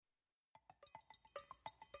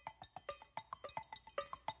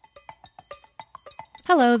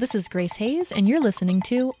Hello, this is Grace Hayes, and you're listening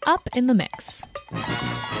to Up in the Mix.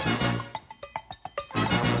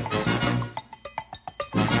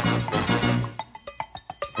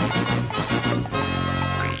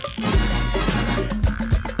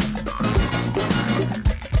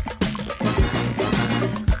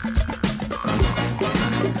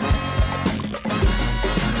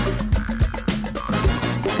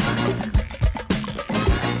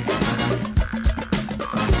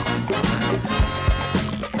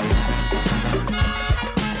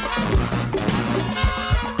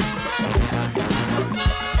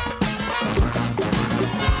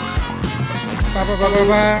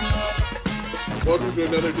 Welcome to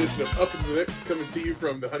another edition of Up in the Mix, coming to you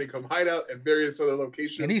from the Honeycomb Hideout and various other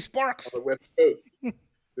locations and he sparks on the West Coast.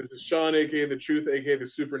 This is Sean, aka The Truth, aka The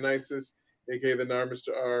Super Nicest, aka The Nar Mr.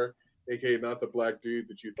 R, aka Not the Black Dude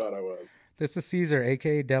that you thought I was. This is Caesar,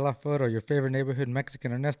 aka De La Foto, your favorite neighborhood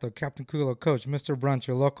Mexican Ernesto, Captain Culo, Coach, Mr. Brunch,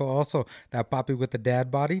 your local also, that poppy with the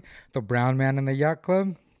dad body, the brown man in the yacht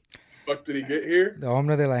club. Fuck did he get here? The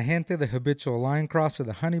hombre de la gente, the habitual line crosser,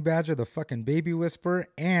 the honey badger, the fucking baby whisperer,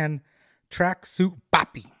 and tracksuit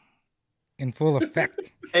poppy in full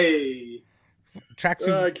effect. Hey.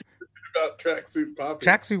 Tracksuit. I can't forget about tracksuit poppy.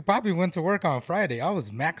 Tracksuit poppy went to work on Friday. I was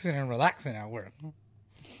maxing and relaxing at work.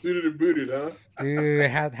 Suited and booted, huh? Dude,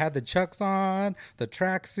 had the chucks on, the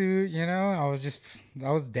tracksuit, you know. I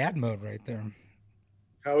was dad mode right there.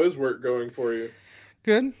 How is work going for you?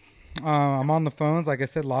 Good. I'm on the phones. Like I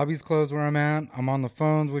said, lobby's closed where I'm at. I'm on the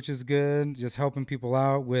phones, which is good. Just helping people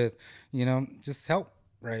out with, just help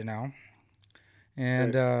right now.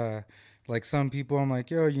 And Nice. like some people, I'm like,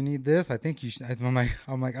 yo, you need this? I think you should.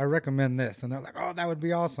 I'm like, I recommend this. And they're like, oh, that would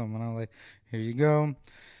be awesome. And I'm like, here you go.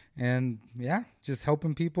 And yeah, just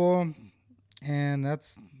helping people. And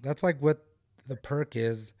that's like what the perk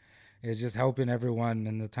is just helping everyone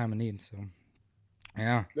in the time of need. So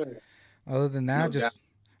yeah. Other than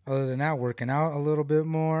that, working out a little bit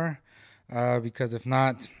more, because if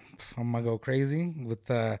not, I'm gonna go crazy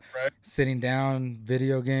with sitting down,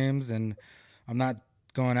 video games, and I'm not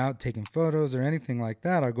going out taking photos or anything like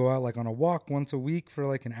that. I go out like on a walk once a week for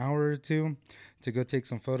like an hour or two to go take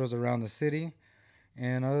some photos around the city.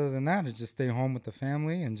 And other than that, it's just stay home with the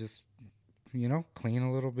family and just, clean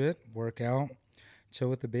a little bit, work out, chill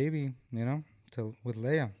with the baby, with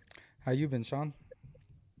Leia. How you been, Sean?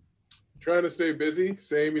 Trying to stay busy.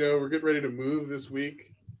 Same, we're getting ready to move this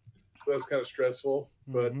week. So that's kind of stressful.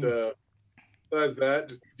 But besides that,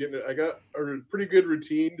 just I got a pretty good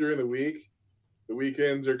routine during the week. The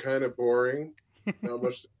weekends are kind of boring. Not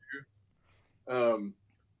much to do.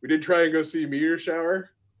 We did try and go see Meteor Shower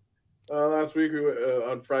last week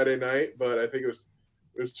on Friday night, but I think it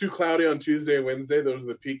was too cloudy on Tuesday and Wednesday. Those are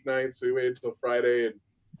the peak nights, so we waited till Friday, and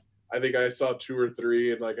I think I saw 2 or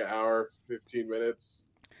 3 in like an hour, 15 minutes.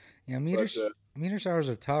 Yeah, meteor showers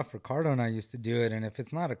are tough. Ricardo and I used to do it, and if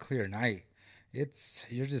it's not a clear night,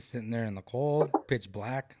 you're just sitting there in the cold, pitch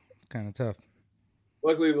black. Kind of tough.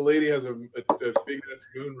 Luckily, the lady has a big ass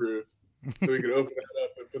moon roof, so we could open it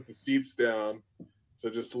up and put the seats down. So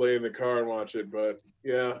just lay in the car and watch it. But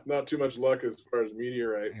yeah, not too much luck as far as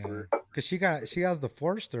meteorites. Because she has the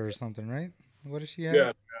Forester or something, right? What does she have?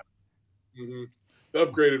 Yeah. Mm-hmm. The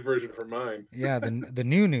upgraded version for mine. Yeah, the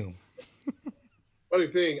new. Funny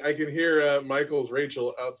thing, I can hear Michael's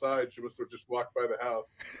Rachel outside. She must have just walked by the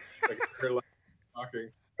house. I can hear her talking.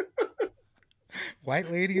 White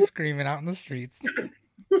lady screaming out in the streets.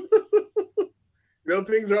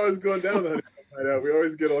 Things are always going down in the Honeycomb Hideout. We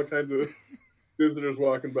always get all kinds of visitors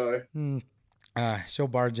walking by. She'll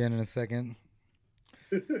barge in a second.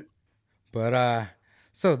 But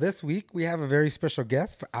so this week we have a very special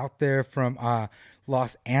guest out there from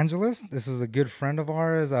Los Angeles. This is a good friend of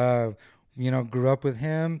ours. Grew up with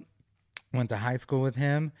him, went to high school with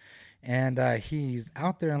him, and he's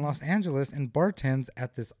out there in Los Angeles and bartends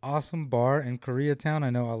at this awesome bar in Koreatown. I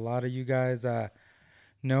know a lot of you guys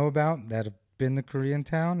know about that have been to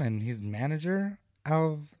Koreatown, and he's manager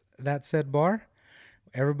of that said bar.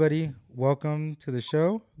 Everybody, welcome to the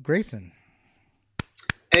show, Grayson.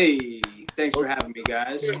 Hey, thanks for having me,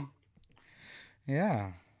 guys.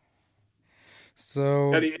 Yeah.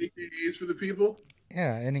 So, any AKAs for the people?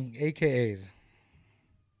 Yeah, any AKAs?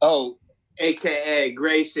 Oh, AKA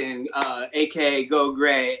Grayson, AKA Go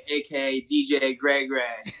Gray, AKA DJ Gray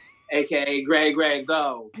Gray, AKA Gray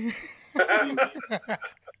Go.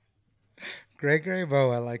 Gray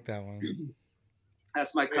Bo, I like that one.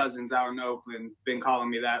 That's my cousins out in Oakland. Been calling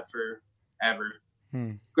me that forever.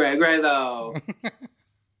 Gray though.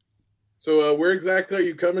 So where exactly are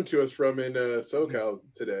you coming to us from in SoCal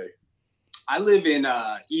today? I live in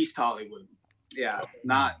East Hollywood. Yeah,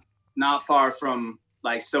 not far from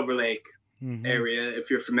like Silver Lake area, if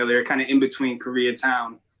you're familiar, kind of in between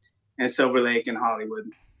Koreatown and Silver Lake and Hollywood.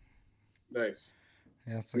 Nice.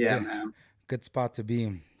 Yeah, it's a good spot to be.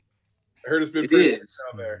 I heard it's been pretty down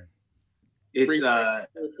there. It's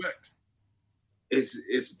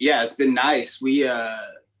it's been nice. We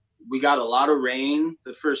got a lot of rain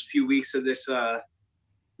the first few weeks of this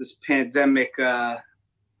pandemic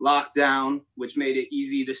lockdown, which made it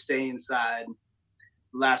easy to stay inside.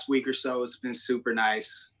 The last week or so, it's been super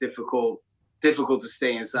nice. Difficult to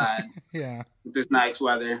stay inside. Yeah, with this nice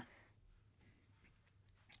weather.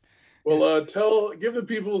 Well, give the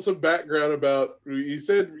people some background about. You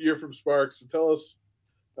said you're from Sparks, so tell us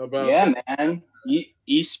about. Yeah, man.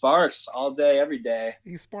 East Sparks all day, every day.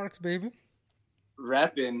 East Sparks, baby.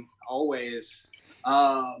 Repping always.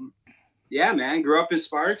 Yeah, man. Grew up in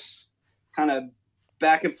Sparks, kind of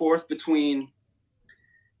back and forth between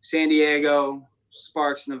San Diego,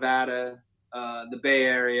 Sparks, Nevada, the Bay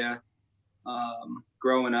Area.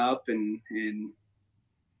 Growing up and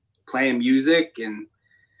playing music and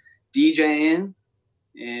DJing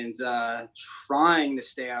and trying to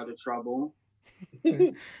stay out of trouble.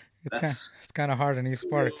 It's kind of hard in East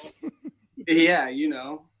Sparks. Yeah, you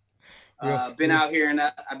know. I've been out here in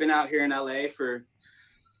LA for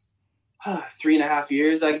 3.5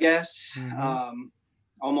 years, I guess.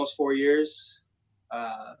 Almost 4 years.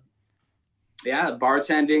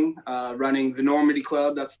 Bartending, running the Normandy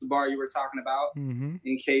Club. That's the bar you were talking about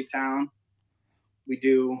in K-Town. We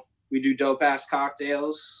do dope ass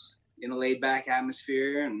cocktails in a laid back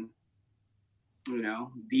atmosphere, and you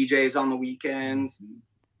know, DJs on the weekends. And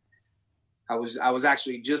I was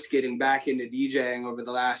actually just getting back into DJing over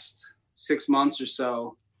the last 6 months or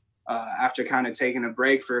so, after kind of taking a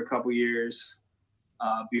break for a couple years,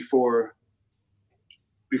 before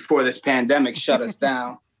this pandemic shut us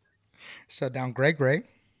down. Shut down Greg.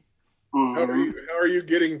 How are you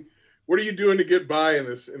getting? What are you doing to get by in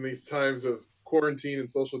these times of quarantine and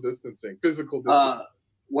social distancing, physical distancing?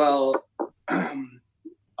 Well, a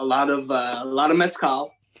lot of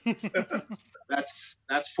mezcal. That's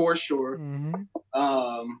for sure.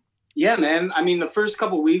 Yeah, man. I mean, the first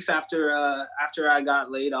couple of weeks after I got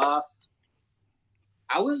laid off,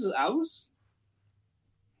 I was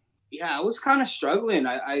kind of struggling.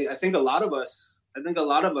 I think a lot of us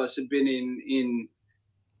have been in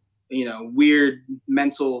you know, weird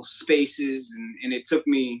mental spaces, and it took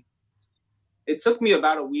me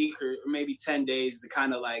about a week or maybe 10 days to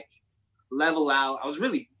kind of like level out. I was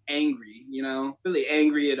really angry, you know, really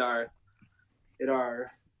angry at our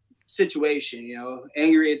situation, you know,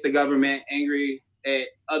 angry at the government, angry at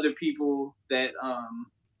other people that,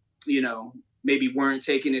 you know, maybe weren't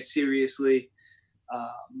taking it seriously.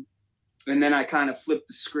 And then I kind of flipped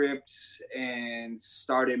the script and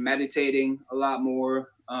started meditating a lot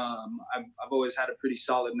more. I've always had a pretty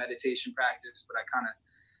solid meditation practice, but I kind of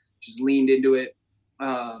just leaned into it.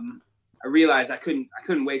 I realized I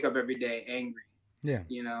couldn't wake up every day angry. Yeah.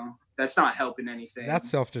 You know, that's not helping anything. That's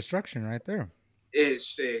self-destruction right there.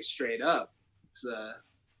 It's straight up. It's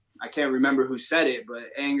I can't remember who said it, but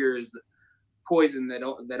anger is the poison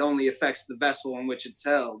that only affects the vessel in which it's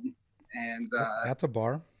held. And that's a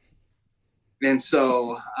bar. And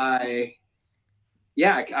so I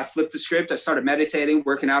flipped the script. I started meditating,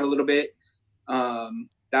 working out a little bit.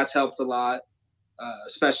 That's helped a lot,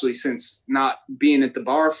 especially since not being at the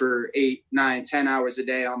bar for 8, 9, 10 hours a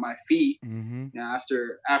day on my feet. You know,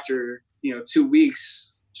 after you know, 2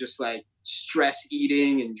 weeks, just like stress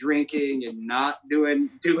eating and drinking and not doing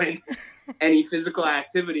any physical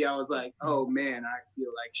activity, I was like, oh man, I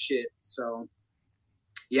feel like shit. So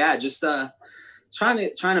yeah, just trying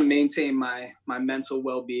to maintain my mental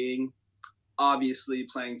well-being. Obviously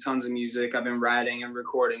playing tons of music. I've been writing and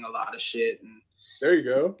recording a lot of shit, and there you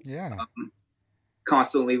go. Yeah.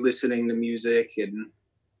 Constantly listening to music, and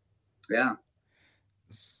yeah.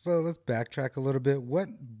 So let's backtrack a little bit. What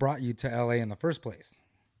brought you to LA in the first place?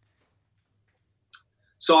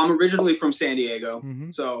 So I'm originally from San Diego.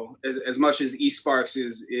 So as much as East Sparks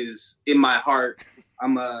is in my heart,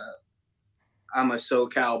 I'm a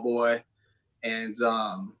SoCal boy. And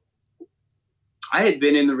I had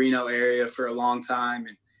been in the Reno area for a long time,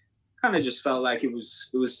 and kind of just felt like it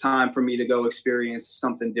was time for me to go experience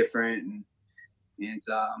something different. And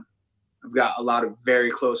I've got a lot of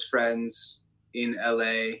very close friends in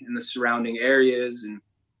LA and the surrounding areas, and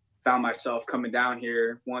found myself coming down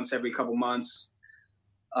here once every couple months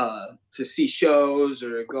to see shows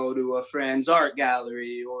or go to a friend's art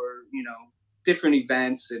gallery or, you know, different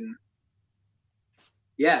events. And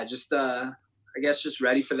yeah, just I guess just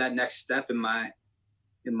ready for that next step in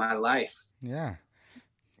my life. Yeah.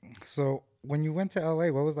 So when you went to LA,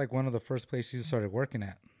 what was like one of the first places you started working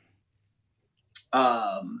at?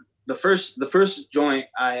 The first joint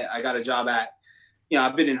I got a job at,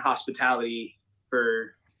 I've been in hospitality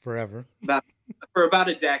for Forever. about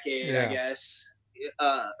a decade, Yeah. I guess,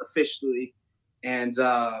 officially. And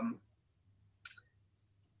I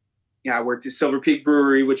worked at Silver Peak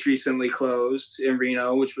Brewery, which recently closed in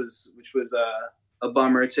Reno, which was a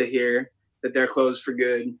bummer to hear that they're closed for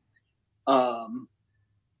good.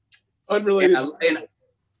 Unrelated. And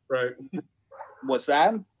Right. what's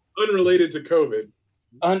that? Unrelated to COVID.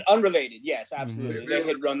 Unrelated, yes, absolutely.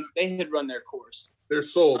 Mhm. They had run their course. They're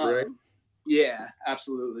sold, right? Yeah,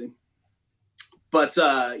 absolutely. But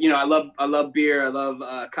I love beer. I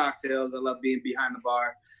love cocktails. I love being behind the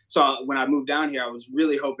bar. So when I moved down here, I was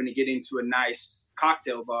really hoping to get into a nice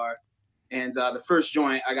cocktail bar. And the first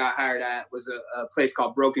joint I got hired at was a place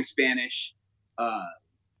called Broken Spanish.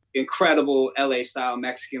 Incredible LA style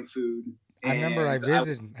Mexican food. I remember I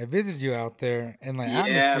And visited you out there, and the Yeah,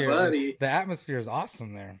 atmosphere. buddy. The atmosphere is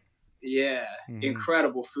awesome there. Yeah, Mhm.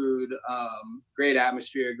 incredible food, great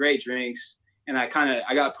atmosphere, great drinks, and I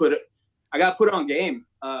got put on game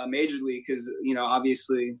majorly because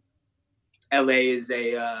obviously LA is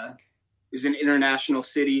an international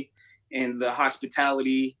city, and the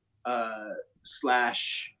hospitality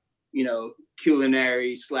slash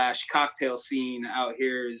culinary slash cocktail scene out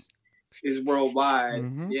here is worldwide.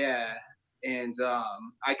 Mhm. Yeah, and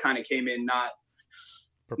I kind of came in not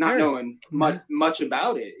Prepared. knowing much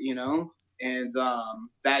about it, and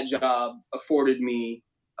that job afforded me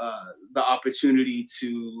the opportunity to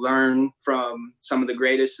learn from some of the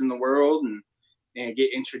greatest in the world and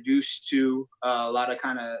get introduced to a lot of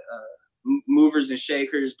kind of movers and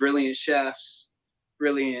shakers, brilliant chefs,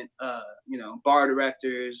 brilliant bar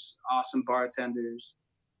directors, awesome bartenders.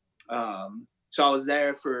 So I was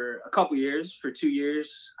there for a couple years. For 2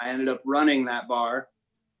 years, I ended up running that bar.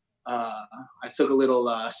 I took a little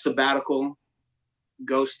sabbatical,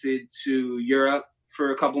 ghosted to Europe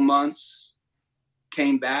for a couple months,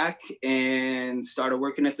 came back and started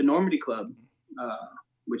working at the Normandy Club,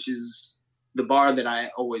 which is the bar that I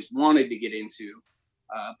always wanted to get into,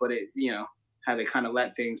 but it had to kind of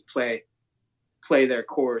let things play their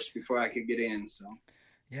course before I could get in. So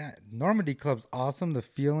Yeah, Normandy Club's awesome. The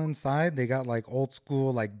feel inside, they got like old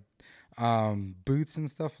school like booths and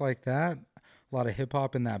stuff like that. A lot of hip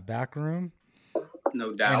hop in that back room.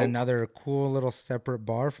 no doubt. And another cool little separate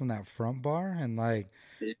bar from that front bar. And like,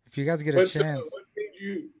 if you guys get a What chance,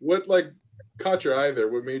 what caught your eye there?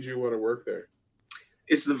 What made you want to work there?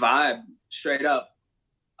 It's the vibe, straight up.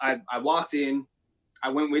 I walked in. I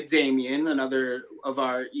went with Damien, another of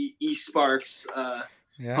our East Sparks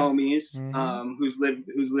yeah, homies, Mhm. who's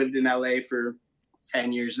lived in LA for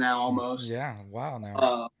 10 years now almost. yeah, wow,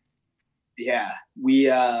 now, Yeah, we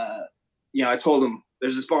I told him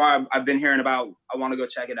there's this bar I've been hearing about. I want to go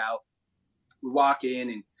check it out. We walk in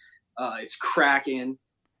and it's cracking.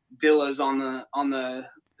 Dilla's on the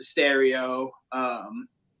stereo.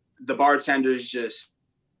 The bartender's just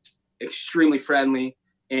extremely friendly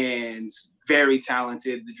and very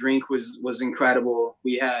talented. The drink was incredible.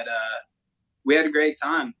 We had a great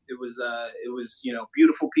time. It was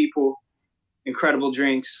beautiful people, incredible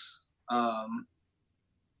drinks, and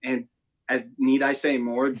need I say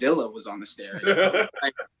more? Dilla was on the stereo.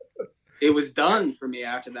 It was done for me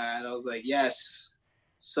after that. I was like, yes.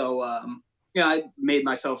 So I made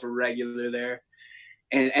myself a regular there,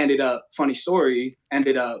 and ended up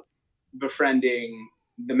befriending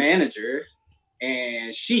the manager,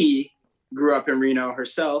 and she grew up in Reno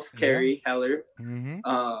herself, Carrie Heller. Mm-hmm.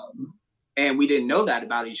 And we didn't know that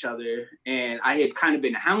about each other. And I had kind of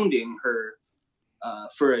been hounding her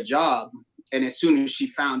for a job. And as soon as she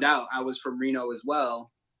found out I was from Reno as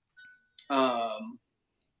well,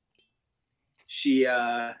 she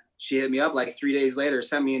hit me up like 3 days later,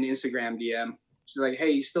 sent me an Instagram DM. She's like,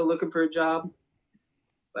 "Hey, you still looking for a job?"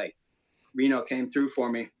 Like, Reno came through for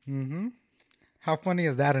me. Mm-hmm. How funny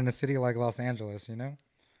is that in a city like Los Angeles, you know?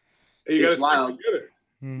 Hey, you It's gotta wild. stick together.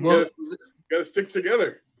 Mhm. Well, You gotta stick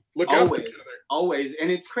together. Look out for Always. each other. always, and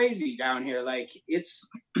it's crazy down here. Like, it's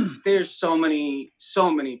there's so many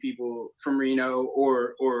people from Reno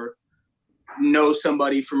or know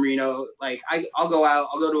somebody from Reno. Like, I'll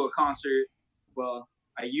go to a concert. Well,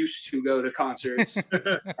 I used to go to concerts,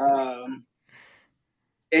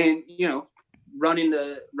 and run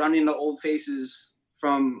into old faces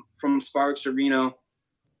from Sparks or Reno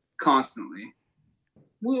constantly.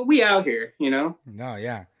 We out here, No,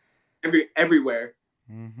 yeah. everywhere.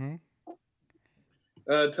 Mm-hmm.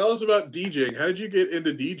 Tell us about DJing. How did you get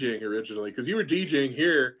into DJing originally? Because you were DJing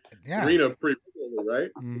here Yeah. in Reno pretty regularly,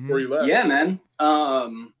 right? Mhm. Before you left. Yeah, man.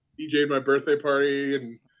 DJ'd my birthday party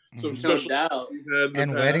and some No special doubt. we've had in the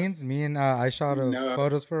And past. weddings. Me and I shot No.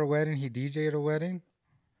 photos for a wedding. He DJ'd a wedding.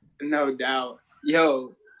 No doubt.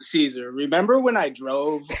 Yo, Caesar, remember when I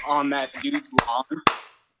drove on that dude's lawn?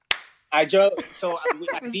 I drove, so I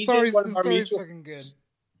The DJ'd story's one of our mutual. fucking good.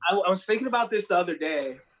 I was thinking about this the other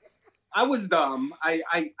day. I was dumb. I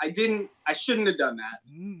shouldn't have done that.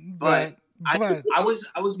 But I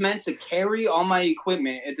was meant to carry all my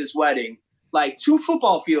equipment at this wedding, like 2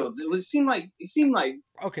 football fields. It seemed like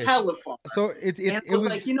okay. hella far. So And it was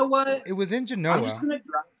like, you know what? it was in I'm Genoa.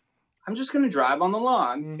 just gonna drive on the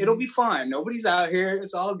lawn. Mhm. It'll be fine. Nobody's out here.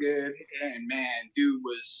 It's all good. And man, dude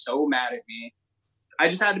was so mad at me. I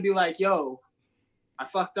just had to be like, yo, I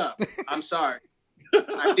fucked up. I'm sorry.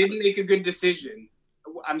 I didn't make a good decision.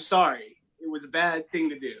 I'm sorry. It was a bad thing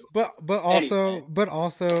to do. But also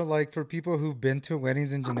Anyway. like for people who've been to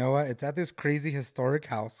weddings in Genoa, it's at this crazy historic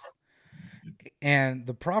house. And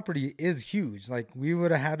the property is huge. Like we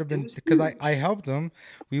would have had to been, because I helped them.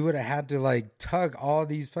 We would have had to like tug all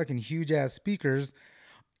these fucking huge ass speakers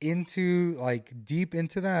into like deep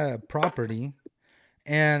into the property,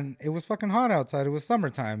 and it was fucking hot outside. It was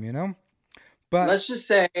summertime, you know. But Let's just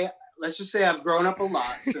say I've grown up a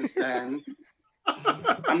lot since then.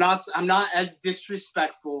 I'm not as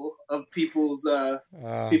disrespectful of people's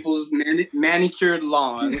manicured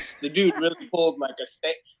lawns. The dude really pulled like a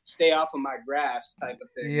stay off of my grass type of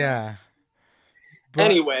thing. yeah.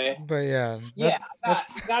 Anyway, but yeah, I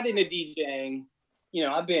got into DJing. You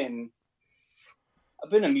know, I've been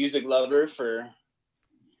a music lover for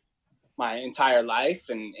my entire life,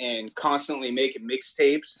 and constantly making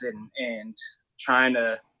mixtapes and trying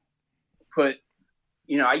to put.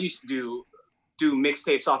 You know, I used to do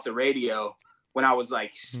mixtapes off the radio when I was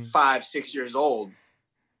like 5-6 years old.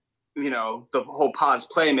 You know, the whole pause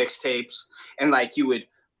play mixtapes, and like you would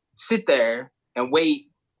sit there and wait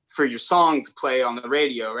for your song to play on the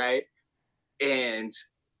radio, right? And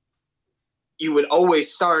you would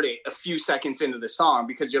always start it a few seconds into the song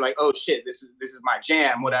because you're like, oh shit, this is my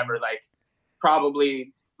jam, whatever. Like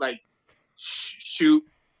probably like Shoot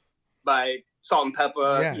by Salt and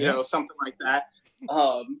Pepper, you know, something like that.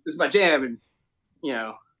 This is my jam, and you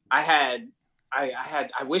know, I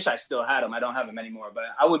wish I still had them. I don't have them anymore, but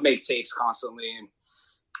I would make tapes constantly. And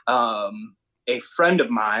a friend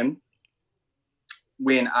of mine,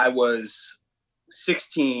 when I was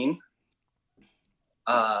 16,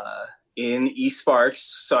 in East Sparks,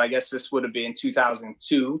 so I guess this would have been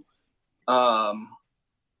 2002,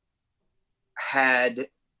 had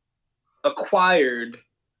acquired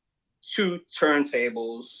 2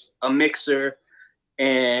 turntables, a mixer,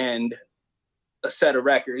 and a set of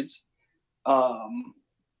records,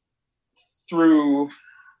 through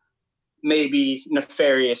maybe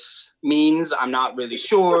nefarious means. I'm not really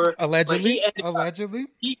sure. Allegedly.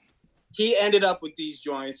 He ended up with these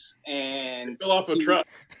joints, and Fell off a truck.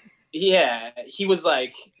 Yeah, he was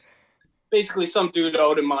like, basically some dude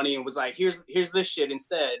owed him money and was like, here's this shit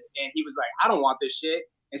instead. And he was like, I don't want this shit.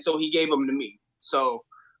 And so he gave them to me. So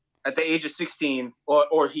at the age of 16,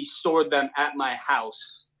 or he stored them at my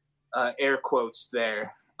house, air quotes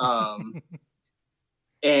there.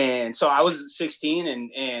 And so I was 16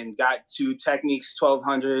 and got 2 Technics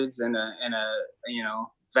 1200s and a you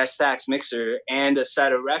know, Vestax mixer and a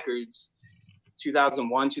set of records,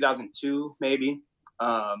 2001, 2002 maybe.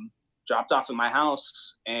 Dropped off at my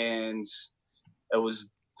house, and it was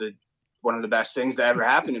one of the best things that ever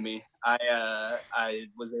happened to me. I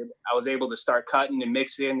was able to start cutting and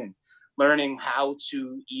mixing and learning how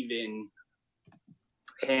to even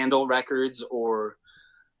handle records,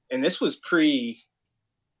 and this was pre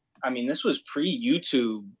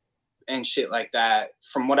YouTube and shit like that,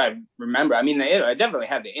 from what I remember. I mean, I definitely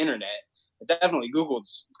had the internet. I definitely Googled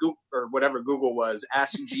or whatever Google was,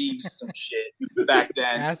 Ask Jeeves some shit back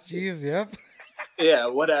then. Ask Jeeves, yep. Yeah,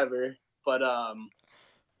 whatever. But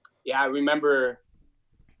yeah, I remember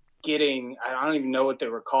getting, I don't even know what they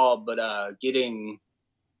were called, but getting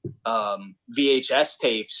VHS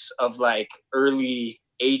tapes of like early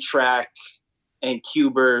A-Track and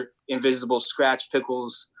Qbert, Invisible Scratch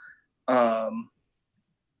Pickles. You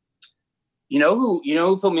know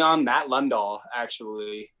who put me on? Matt Lundahl,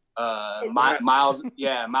 actually. Miles'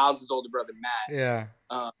 older brother, Matt. Yeah.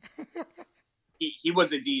 He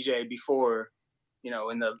was a DJ before, you know,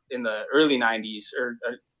 in the early 90s or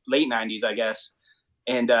late 90s, I guess.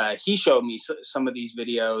 And he showed me some of these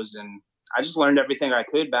videos, and I just learned everything I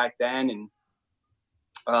could back then.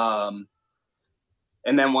 And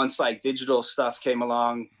then once like digital stuff came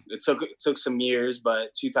along, it took some years,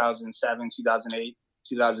 but 2007, 2008,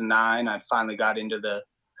 2009, I finally got into the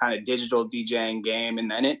kind of digital DJing game, and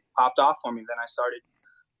then it popped off for me. Then I started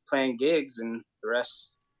playing gigs, and the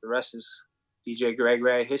rest is DJ Greg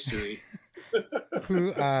Ray history.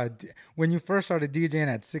 Who, when you first started DJing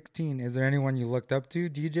at 16, is there anyone you looked up to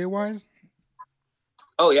DJ wise?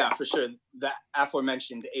 Oh yeah, for sure. That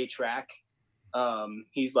aforementioned A-Track.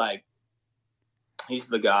 He's the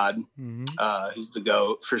god. Mm-hmm. He's the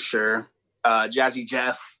GOAT for sure. Jazzy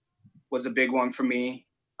Jeff was a big one for me.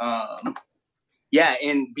 Yeah,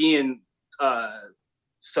 and being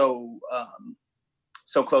so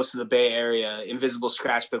close to the Bay Area, Invisible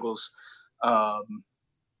Scratch Pickles,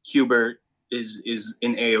 Hubert is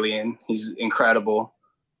an alien. He's incredible.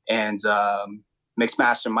 And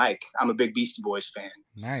Mixmaster Mike. I'm a big Beastie Boys fan.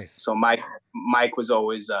 Nice. So Mike was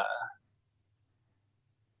always a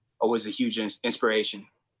huge inspiration.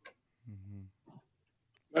 Mm-hmm.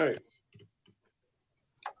 Nice.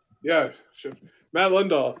 Yeah, Matt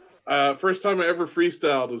Lundahl. First time I ever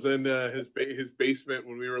freestyled was in his basement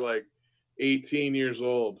when we were like 18 years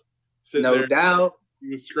old. No doubt. He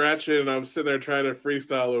was scratching, and I was sitting there trying to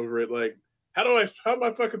freestyle over it. Like, how am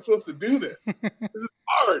I fucking supposed to do this? This is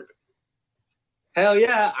hard. Hell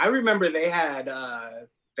yeah. I remember they had,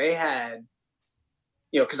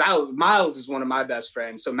 because Miles is one of my best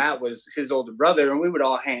friends. So Matt was his older brother, and we would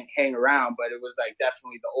all hang around, but it was like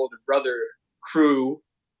definitely the older brother crew,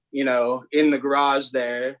 in the garage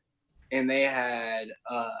there. And they had,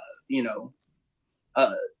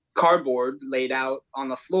 cardboard laid out on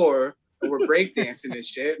the floor, and we're breakdancing and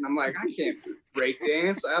shit. And I'm like, I can't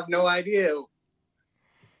breakdance. I have no idea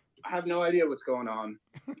what's going on.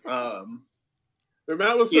 But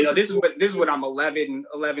Matt was this is what I'm 11,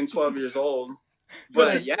 12 years old.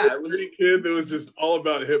 But yeah, it was a kid that was just all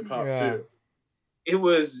about hip hop too. It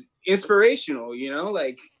was inspirational,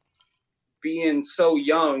 like being so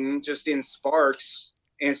young, just in Sparks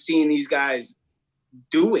and seeing these guys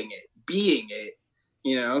doing it, being it,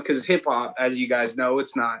 because hip hop, as you guys know,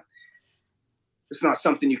 it's not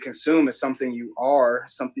something you consume. It's something you are,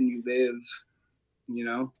 something you live,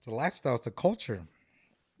 It's a lifestyle. It's a culture.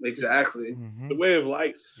 Exactly. Mm-hmm. The way of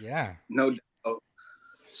life. Yeah. No doubt.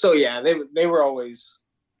 So yeah, they were always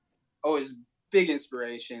big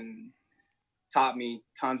inspiration, taught me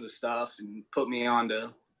tons of stuff and put me onto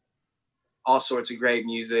all sorts of great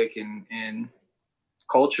music and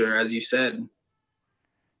culture, as you said.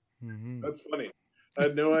 Mm-hmm. That's funny. I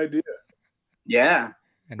had no idea. Yeah.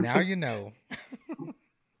 And now you know.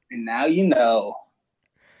 And now you know.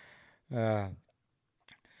 Uh,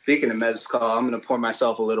 Speaking of mezcal, I'm going to pour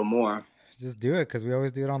myself a little more. Just do it, because we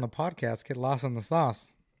always do it on the podcast. Get lost in the sauce.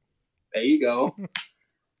 There you go.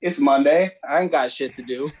 It's Monday. I ain't got shit to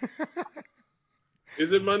do.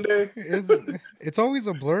 Is it Monday? It's always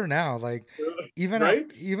a blur now. Like even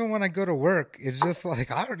Right? even when I go to work, it's just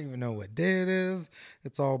like I don't even know what day it is.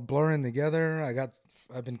 It's all blurring together.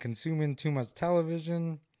 I've been consuming too much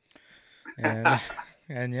television, and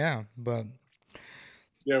and yeah, but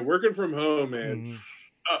Yeah, working from home, man.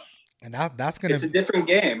 And that's gonna. It's a different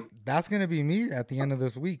game. That's gonna be me at the end of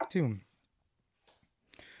this week too.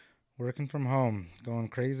 Working from home, going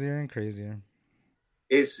crazier and crazier.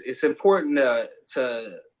 It's important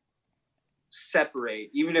to separate,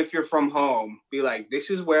 even if you're from home. Be like, this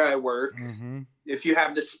is where I work. Mm-hmm. If you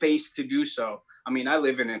have the space to do so. I mean, I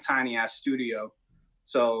live in a tiny ass studio,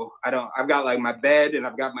 so I've got like my bed and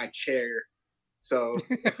I've got my chair. So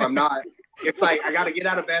if I'm not, it's like I got to get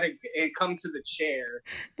out of bed and come to the chair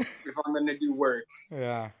if I'm going to do work.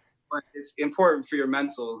 Yeah, but it's important for your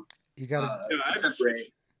mental. You gotta to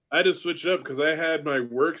separate. I had to switch it up because I had my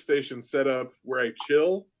workstation set up where I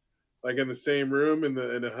chill, like in the same room in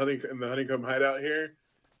the Honeycomb Hideout here,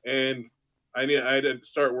 and I had to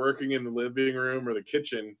start working in the living room or the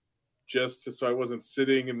kitchen so I wasn't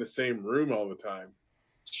sitting in the same room all the time.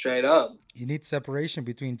 Straight up. You need separation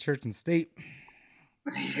between church and state.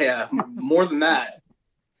 Yeah, more than that.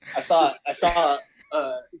 I saw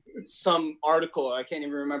some article. I can't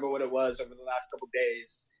even remember what it was over the last couple of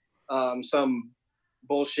days. Some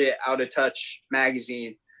bullshit Out of Touch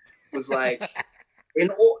magazine was like,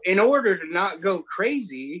 in order to not go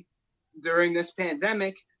crazy during this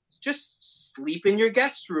pandemic, just sleep in your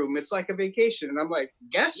guest room. It's like a vacation. And I'm like,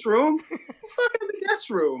 guest room? Who fucking the guest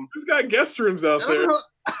room? Who's got guest rooms out there?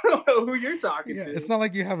 I don't know who you're talking to. It's not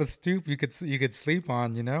like you have a stoop you could sleep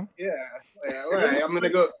on, you know? Yeah. All right, I'm gonna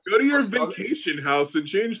go to your vacation house and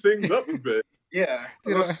change things up a bit. Yeah.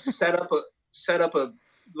 Set up a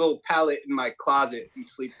little pallet in my closet and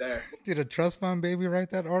sleep there. Did a trust fund baby write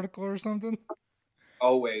that article or something?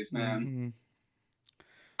 Always, man.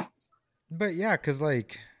 Mm-hmm. But yeah, because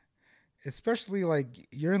like, especially like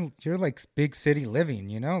you're like big city living,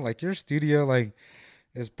 you know, like your studio, like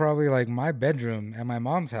is probably like my bedroom at my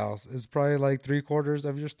mom's house is probably like 3/4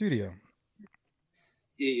 of your studio.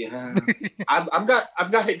 Yeah, I've got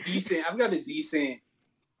a decent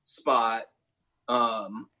spot.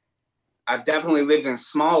 I've definitely lived in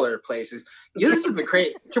smaller places. Yeah, this is the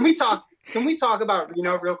crazy. Can we talk about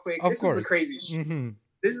Reno real quick? Of course. Is the crazy shit. Mm-hmm.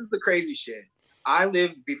 This is the crazy shit.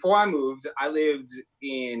 Before I moved, I lived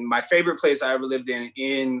in my favorite place I ever lived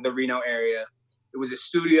in the Reno area. It was a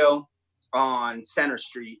studio on Center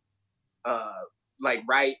Street, like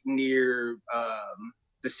right near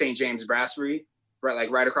the St. James Brasserie,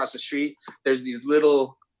 right across the street. There's these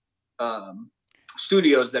little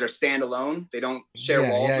studios that are standalone. They don't share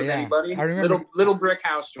walls with anybody. I remember little brick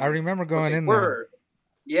house joints. I remember going in there.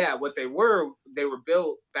 Yeah, what they were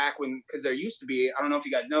built back when, because there used to be, I don't know if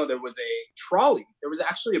you guys know, there was a trolley. There was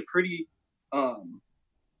actually a pretty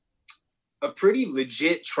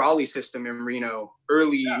legit trolley system in Reno,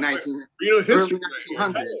 early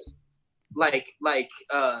 1900s. Like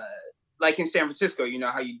in San Francisco, you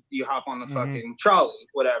know how you hop on the fucking trolley,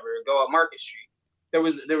 whatever, go up Market Street. There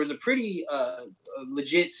was a pretty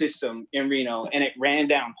legit system in Reno, and it ran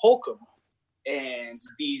down Holcomb, and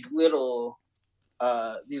these little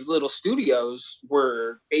studios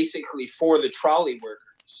were basically for the trolley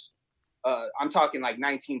workers. I'm talking like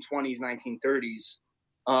 1920s, 1930s,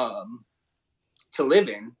 to live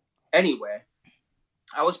in. Anyway,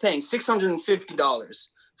 I was paying $650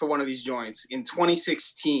 for one of these joints in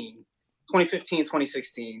 2015,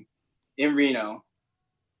 2016 in Reno.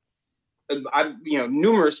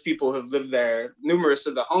 Numerous people have lived there. Numerous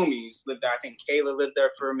of the homies lived there. I think Kayla lived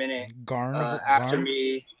there for a minute after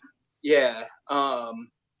me. Yeah.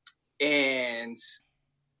 And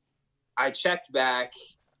I checked back.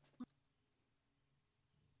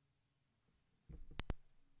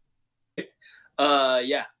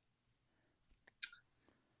 Yeah.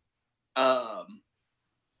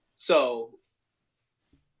 So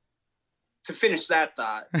to finish that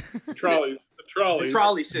thought, the trolley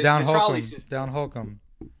system. Down Holcomb.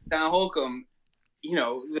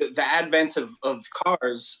 The advent of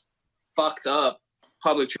cars fucked up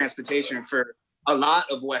public transportation for a lot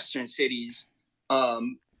of Western cities,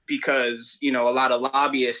 because a lot of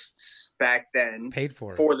lobbyists back then paid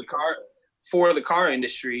for the car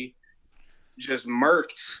industry, just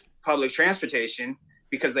murked public transportation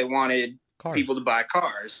because they wanted people to buy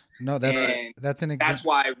cars. No, that's an example. That's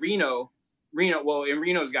why Reno, well, and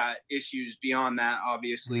Reno's got issues beyond that,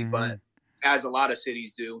 obviously, but as a lot of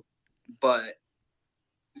cities do, but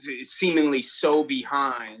it's seemingly so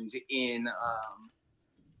behind in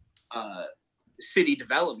city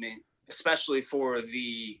development, especially for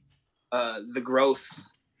the growth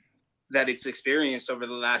that it's experienced over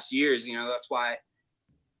the last years. That's why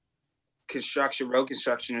road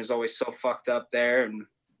construction is always so fucked up there.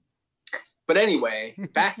 But anyway,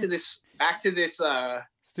 back to this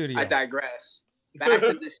studio. I digress. Back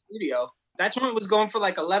to this studio. That joint was going for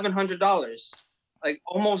like $1,100, like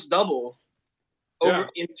almost double over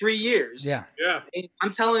in 3 years. Yeah. And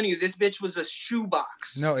I'm telling you, this bitch was a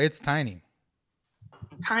shoebox. No, it's tiny.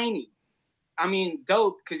 Tiny. I mean,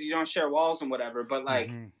 dope because you don't share walls and whatever, but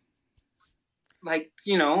I'm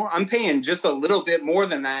paying just a little bit more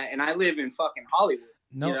than that, and I live in fucking Hollywood.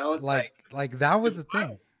 No, it's like that was the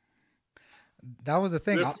thing. That was the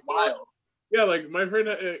thing. That's wild. Yeah, like my friend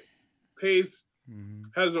had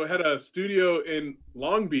a studio in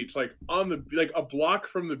Long Beach, like on a block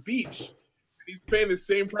from the beach. He's paying the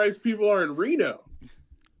same price people are in Reno.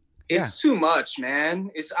 It's too much,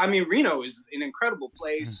 man. Reno is an incredible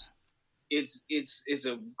place. It's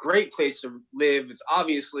a great place to live. It's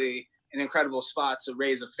obviously an incredible spot to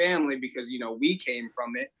raise a family because we came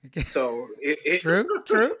from it. So true.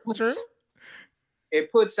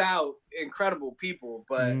 It puts out incredible people,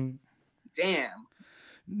 but damn.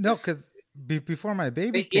 No, because before my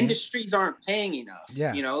baby the industries aren't paying enough.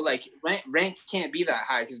 Yeah. Like rent can't be that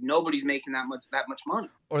high because nobody's making that much money.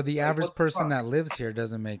 Or the average person that lives here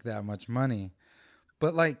doesn't make that much money.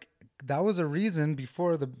 But like that was a reason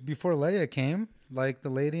before Leia came. Like the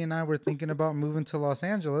lady and I were thinking about moving to Los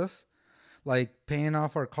Angeles, like paying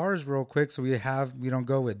off our cars real quick so we don't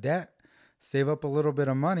go with debt, save up a little bit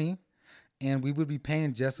of money, and we would be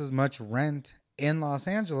paying just as much rent in Los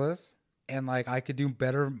Angeles. And like I could do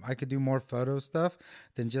more photo stuff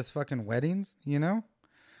than just fucking weddings, up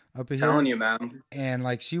here. Telling you, man. And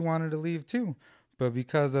like she wanted to leave too, but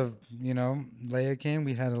because of Leia came,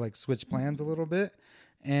 we had to like switch plans a little bit,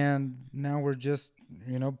 and now we're just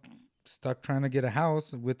stuck trying to get a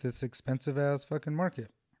house with this expensive ass fucking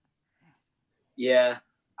market. Yeah,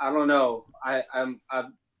 I don't know. I'm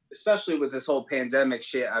especially with this whole pandemic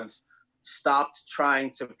shit. stopped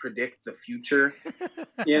trying to predict the future.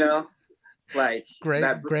 You know, like Gray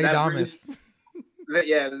that Damas.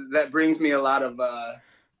 that brings me a lot of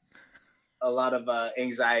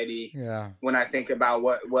anxiety when I think about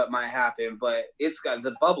what might happen. But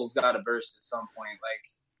the bubble's got to burst at some point. Like,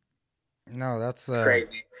 no, that's it's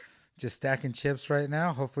crazy. Just stacking chips right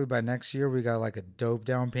now. Hopefully by next year we got like a dope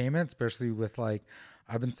down payment, especially with like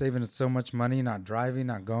I've been saving so much money, not driving,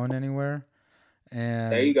 not going anywhere.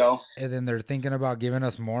 And there you go. And then they're thinking about giving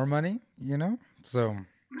us more money, you know? So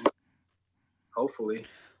hopefully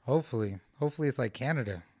it's like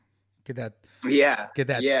Canada. Get that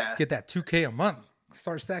 2K a month.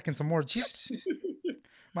 Start stacking some more chips.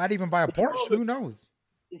 Might even buy a Porsche. Who knows?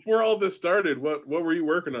 Before all this started, what were you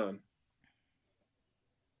working on?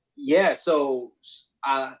 Yeah, so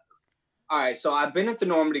all right, so I've been at the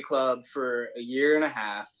Normandy Club for a year and a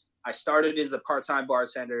half. I started as a part-time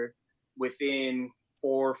bartender. Within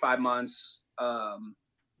 4 or 5 months,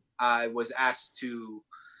 I was asked to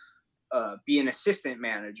be an assistant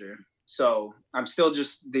manager. So I'm still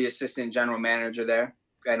just the assistant general manager there,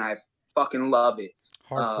 and I fucking love it.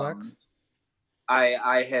 Hard flex.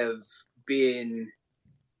 I have been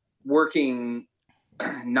working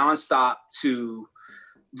nonstop to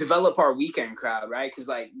develop our weekend crowd, right? Because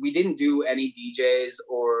like we didn't do any DJs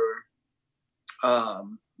or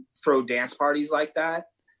throw dance parties like that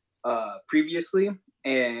previously.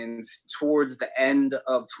 And towards the end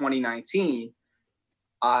of 2019,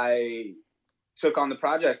 I took on the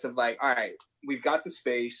projects of like, all right, we've got the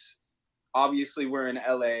space. Obviously, we're in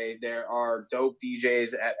LA. There are dope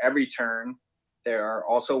DJs at every turn. There are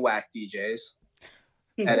also whack DJs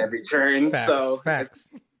at every turn. It's a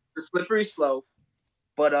slippery slope.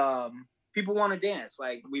 But people want to dance.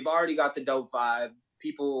 Like, we've already got the dope vibe.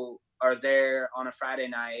 People are there on a Friday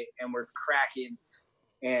night, and we're cracking.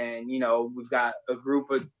 And, you know, we've got a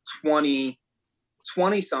group of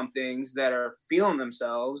 20-somethings that are feeling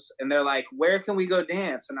themselves. And they're like, where can we go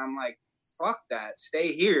dance? And I'm like, fuck that.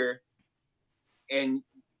 Stay here. And,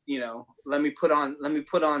 you know, let me put on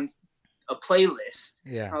a playlist.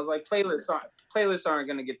 Yeah. I was like, playlists aren't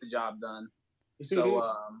going to get the job done. So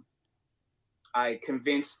I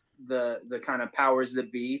convinced the kind of powers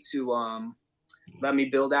that be to let me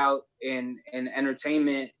build out an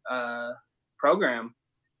entertainment program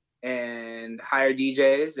and hire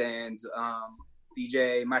DJs and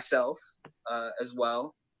DJ myself as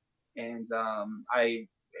well. And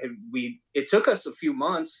it took us a few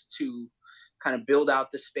months to kind of build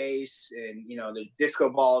out the space, and you know, the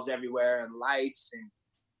disco balls everywhere and lights, and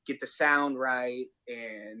get the sound right,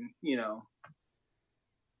 and you know,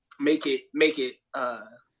 make it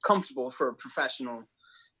comfortable for a professional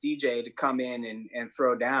DJ to come in and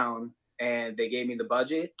throw down. And they gave me the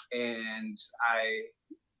budget, and I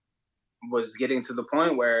was getting to the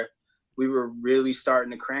point where we were really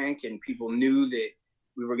starting to crank, and people knew that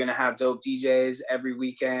we were going to have dope DJs every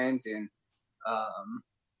weekend. And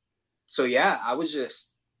so yeah, I was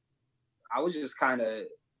just kind of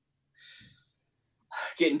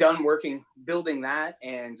getting done building that,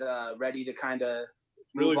 and ready to kind of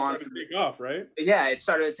move on to take off, right? Yeah, it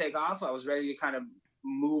started to take off. I was ready to kind of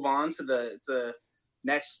move on to the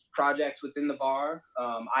next project within the bar.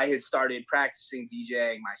 I had started practicing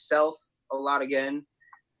DJing myself a lot again.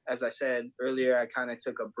 As I said earlier, I kind of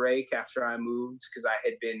took a break after I moved, because I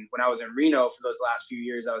had been, when I was in Reno for those last few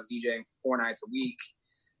years, I was DJing 4 nights a week,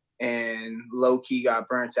 and low-key got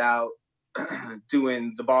burnt out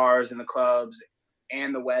doing the bars and the clubs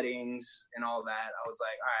and the weddings and all that. I was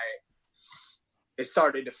like, all right, it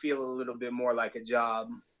started to feel a little bit more like a job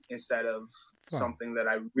instead of something that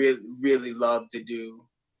I really, really love to do.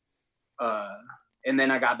 And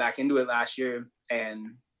then I got back into it last year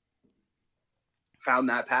and found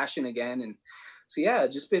that passion again. And so, yeah,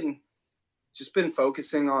 just been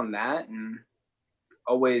focusing on that, and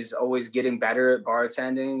always getting better at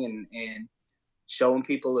bartending and showing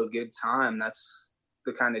people a good time. That's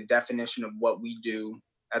the kind of definition of what we do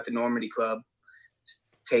at the Normandy Club. Just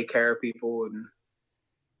take care of people and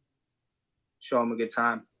show them a good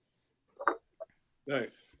time.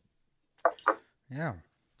 Nice. Yeah.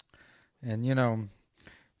 And you know,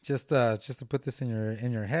 just to put this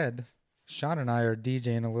in your head, Sean and I are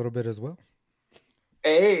DJing a little bit as well.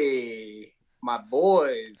 Hey, my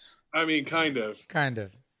boys. I mean, kind of.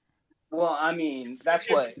 Well, I mean, that's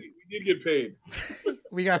what we did get paid.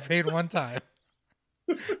 We got paid one time.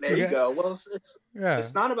 There you go. Well, it's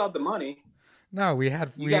not about the money. No, we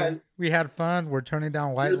had fun. We're turning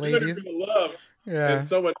down white ladies. Love. Yeah. And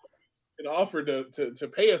someone offered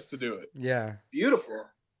to pay us to do it. Yeah. Beautiful.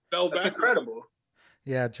 That's incredible.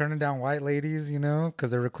 Yeah, turning down white ladies, you know, because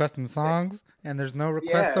they're requesting songs, and there's no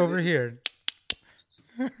request Yeah, over here.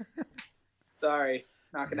 sorry,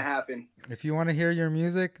 not gonna happen. If you want to hear your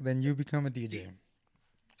music, then you become a DJ.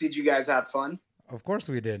 Did you guys have fun? Of course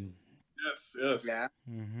we did. Yes. Yeah,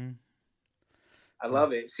 Mm-hmm. I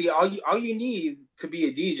love it. See, all you need to be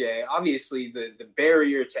a DJ, obviously, the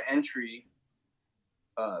barrier to entry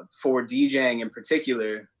for DJing in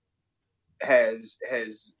particular has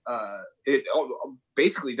it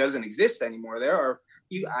basically doesn't exist anymore.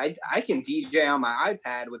 I can DJ on my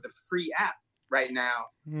iPad with a free app right now,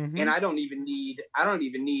 Mm-hmm. and I don't even need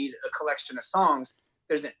a collection of songs.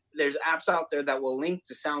 There's apps out there that will link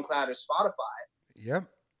to SoundCloud or Spotify. Yep.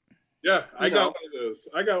 Yeah, I You got know. one of those.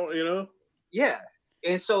 I got one, you know. Yeah.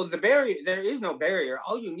 And so there is no barrier.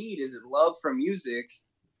 All you need is love for music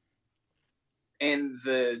and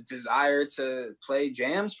the desire to play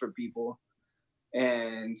jams for people,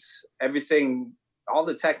 and everything, all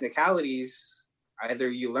the technicalities, either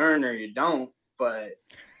you learn or you don't. But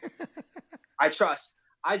I trust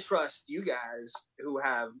you guys who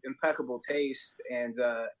have impeccable taste and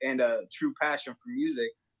a true passion for music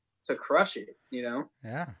to crush it, you know?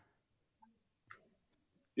 Yeah.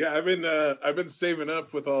 Yeah, I've been saving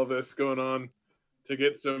up with all this going on to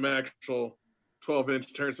get some actual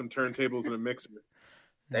 12-inch some turntables and a mixer.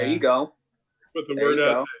 There you go. Put the There word you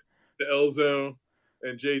out go. to Elzo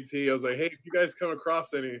and JT. I was like, hey, if you guys come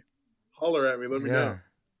across any, holler at me. Let me know.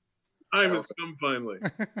 Time has come finally to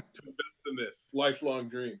invest in this lifelong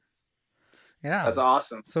dream. Yeah. That's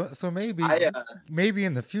awesome. So maybe I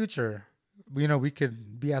in the future, you know, we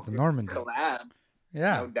could be at the Normandy. collab,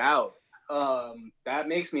 Yeah. no doubt. That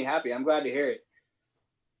makes me happy. I'm glad to hear it.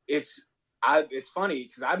 It's funny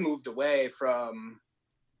because I moved away from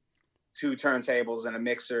 2 turntables and a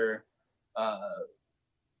mixer.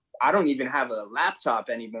 I don't even have a laptop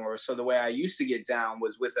anymore. So the way I used to get down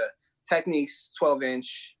was with a Technics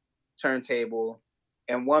 12-inch turntable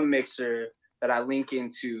and one mixer that I link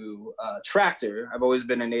into Traktor. I've always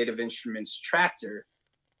been a Native Instruments Traktor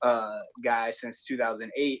guy since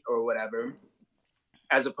 2008 or whatever,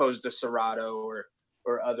 as opposed to Serato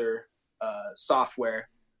or other software.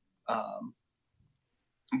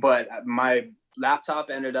 But my laptop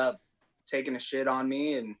ended up taking a shit on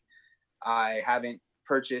me, and I haven't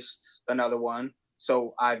purchased another one.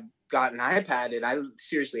 So I've got an iPad, and I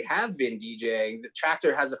seriously have been DJing. The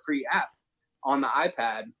Traktor has a free app on the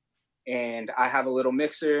iPad, and I have a little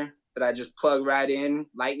mixer that I just plug right in,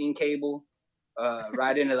 lightning cable,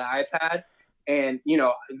 right into the iPad. And, you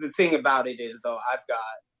know, the thing about it is, though, I've got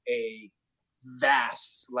a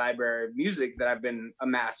vast library of music that I've been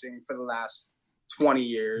amassing for the last 20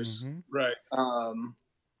 years. Mhm. Right.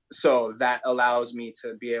 So that allows me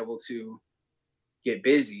to be able to get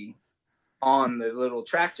busy on the little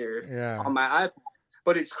Traktor Yeah. on my iPad.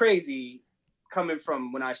 But it's crazy coming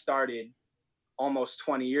from when I started almost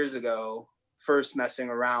 20 years ago, first messing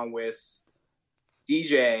around with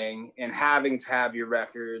DJing and having to have your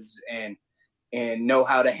records and know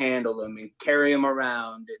how to handle them and carry them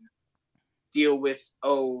around and deal with,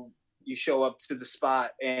 you show up to the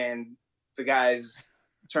spot and the guy's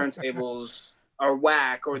turntables are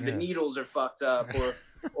whack, or the needles are fucked up, or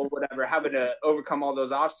whatever, having to overcome all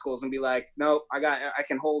those obstacles and be like, nope, I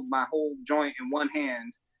can hold my whole joint in one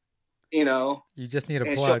hand, you know, You just need a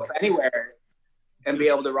and plug. show up anywhere and be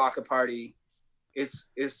able to rock a party. It's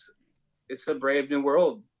a brave new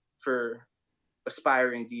world for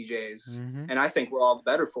aspiring DJs. Mhm. And I think we're all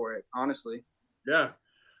better for it, honestly. Yeah.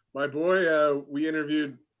 My boy, we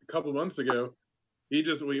interviewed a couple months ago. He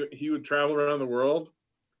would travel around the world,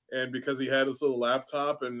 and because he had his little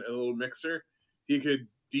laptop and a little mixer, he could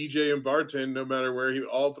DJ and bartend no matter where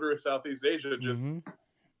all through Southeast Asia. Just Mhm.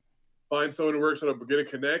 find someone who works on get a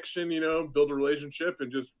connection, you know, build a relationship,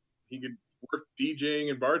 and he could work DJing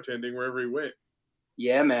and bartending wherever he went.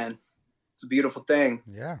 Yeah, man. It's a beautiful thing.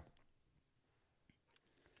 Yeah.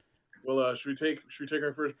 Well, should we take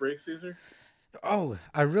our first break, Caesar? Oh,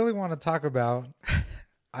 I really want to talk about.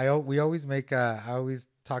 I always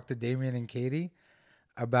talk to Damien and Katie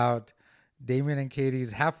about Damien and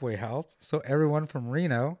Katie's halfway house. So everyone from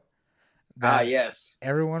Reno, Yes.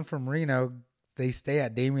 everyone from Reno, they stay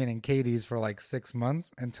at Damien and Katie's for like 6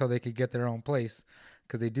 months until they could get their own place,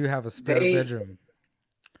 because they do have a spare bedroom.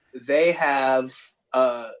 They have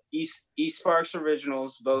East Sparks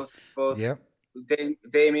Originals, both Yep.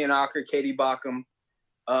 Damien Ocker, Katie Bockham,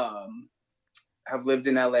 have lived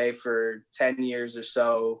in LA for 10 years or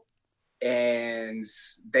so, and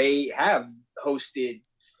they have hosted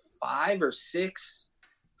 5 or 6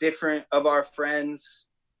 different of our friends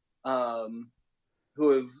who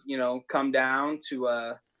have, you know, come down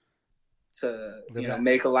to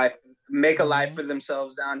make a life for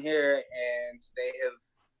themselves down here, and they have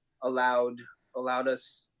allowed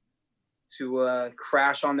us to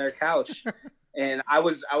crash on their couch. And I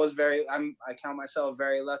count myself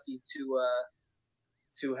very lucky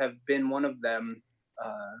to have been one of them.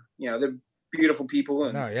 They're beautiful people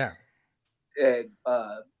and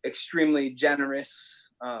extremely generous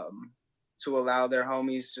to allow their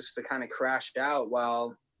homies just to kind of crash out.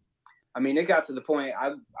 While, I mean, it got to the point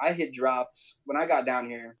I had dropped, when I got down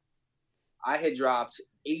here, I had dropped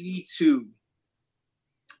 82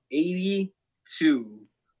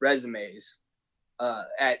 resumes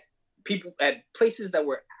at places that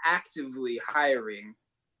were actively hiring,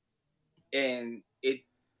 and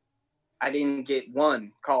I didn't get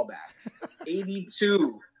one callback.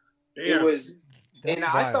 82. Damn. It was, That's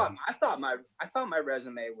and wild. I thought my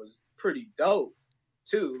resume was pretty dope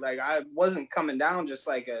too. Like, I wasn't coming down just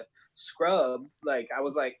like a scrub. Like,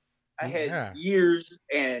 I had years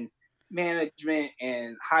and management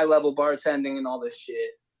and high level bartending and all this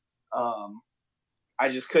shit. I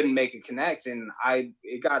just couldn't make a connect, and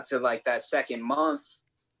it got to like that second month,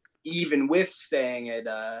 even with staying at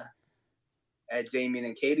Damien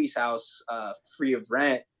and Katie's house, free of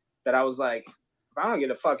rent, that I was like, if I don't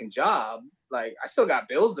get a fucking job, like, I still got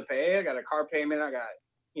bills to pay. I got a car payment. I got,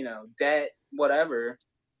 debt, whatever.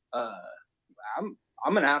 I'm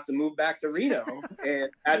going to have to move back to Reno. And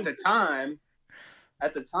at the time,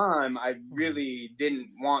 I really didn't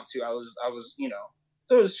want to. I was,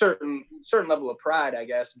 there was a certain level of pride, I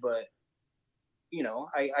guess, but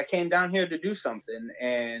I came down here to do something,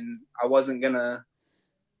 and I wasn't gonna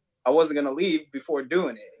leave before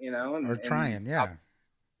doing it, or trying, I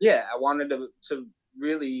wanted to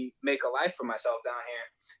really make a life for myself down here.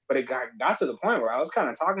 But it got to the point where I was kind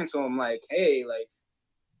of talking to him like, hey, like,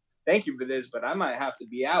 thank you for this, but I might have to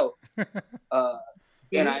be out.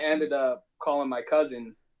 And I ended up calling my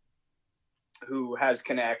cousin, who has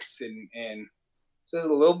connects, and so there's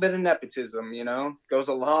a little bit of nepotism, goes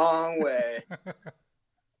a long way.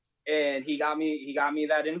 And he got me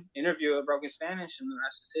that interview at Broken Spanish, and the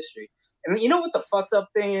rest is history. And you know what the fucked up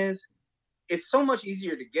thing is? It's so much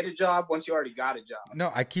easier to get a job once you already got a job.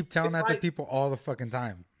 No, I keep telling that to people all the fucking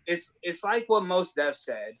time. It's like what Mos Def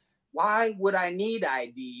said. Why would I need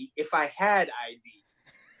ID if I had ID?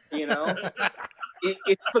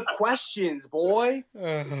 It's the questions, boy.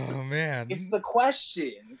 Oh man, it's the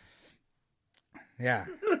questions. Yeah.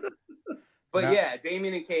 But yeah,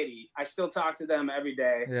 Damien and Katie, I still talk to them every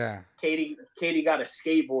day. Yeah. Katie got a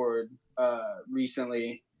skateboard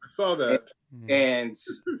recently. I saw that. And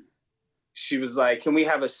she was like, can we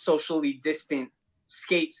have a socially distant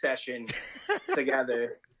skate session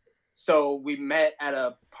together? So we met at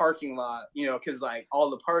a parking lot, because like all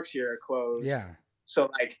the parks here are closed. Yeah. So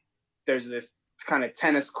like there's this kind of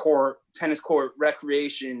tennis court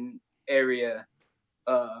recreation area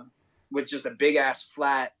with just a big ass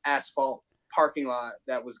flat asphalt parking lot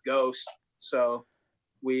that was ghost. So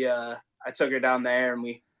I took her down there and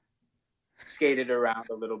we skated around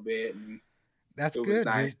a little bit, and that's it good. was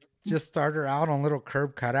nice. Just start her out on little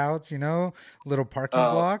curb cutouts, little parking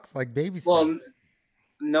blocks, like baby steps. Well,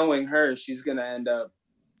 knowing her, she's gonna end up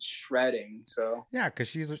shredding. So yeah, because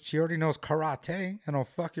she already knows karate and will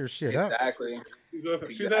fuck your shit up. Exactly.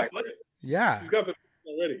 She's athletic. Yeah. She's got the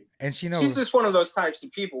already. And she knows. She's just one of those types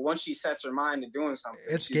of people. Once she sets her mind to doing something,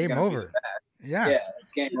 it's game over. Yeah. Yeah,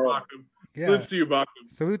 it's game over. Yeah. Salute to you, Bakum.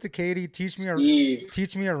 Salute to Katie. Teach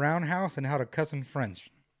me a roundhouse and how to cuss in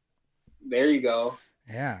French. There you go.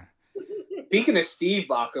 Yeah. Speaking of Steve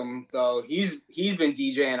Bakum, though, he's been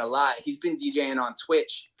DJing a lot. He's been DJing on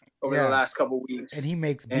Twitch over the last couple weeks. And he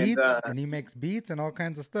makes beats and all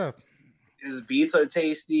kinds of stuff. His beats are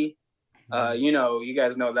tasty. You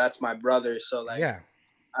guys know that's my brother. So like, yeah,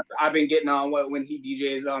 I've been getting on when he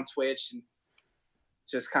DJs on Twitch and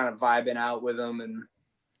just kind of vibing out with him, and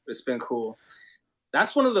it's been cool.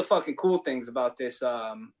 That's one of the fucking cool things about this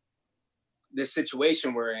this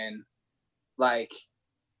situation we're in, like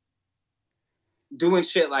doing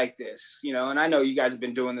shit like this, and I know you guys have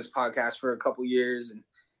been doing this podcast for a couple years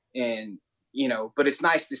and but it's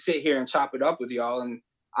nice to sit here and chop it up with y'all. And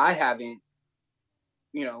I haven't,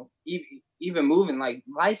 even moving, like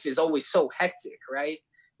life is always so hectic, right?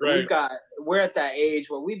 Right. We're at that age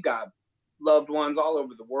where we've got loved ones all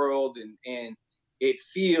over the world, and it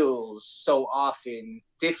feels so often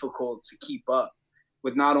difficult to keep up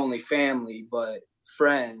with not only family, but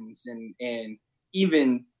friends and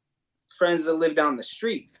even friends that live down the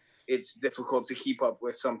street. It's difficult to keep up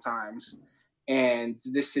with sometimes. And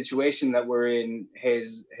this situation that we're in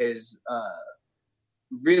has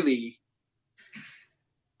really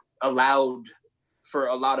allowed for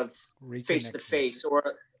a lot of Reconnection. face to face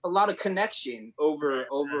or a lot of connection over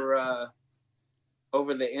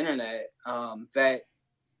the internet that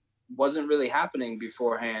wasn't really happening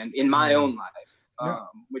beforehand in my own life,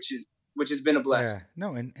 which has been a blessing. Yeah,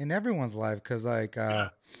 no, in everyone's life, because like you I'm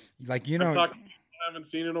know, talking, I haven't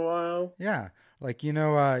seen in a while. yeah, like you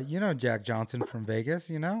know Jack Johnson from Vegas,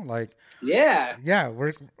 like Yeah,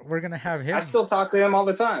 we're gonna have him. I still talk to him all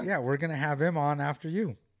the time. Yeah, we're gonna have him on after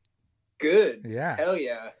you. Good. Yeah. Hell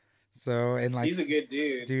yeah. So and like He's a good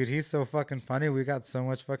dude. He's so fucking funny. We got so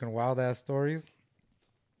much fucking wild ass stories.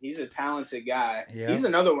 He's a talented guy. Yeah. He's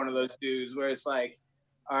another one of those dudes where it's like,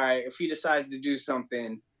 all right, if he decides to do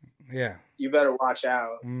something, Yeah. you better watch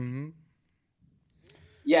out. Mm-hmm.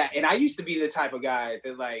 Yeah, and I used to be the type of guy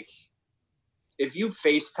that, like, if you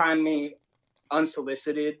FaceTime me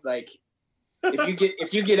unsolicited, like,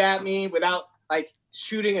 if you get at me without like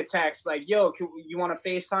shooting a text, like, yo, you want to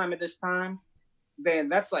FaceTime at this time? Then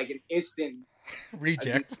that's like an instant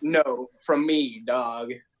Reject. no from me,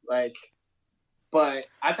 dog. Like, but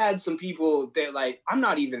I've had some people that, like, I'm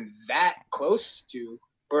not even that close to,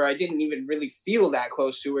 or I didn't even really feel that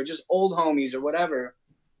close to, or just old homies or whatever,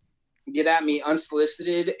 get at me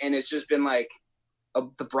unsolicited, and it's just been like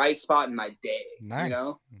the bright spot in my day. Nice. You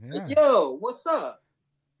know? Yeah. Like, yo, what's up?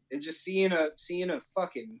 And just seeing a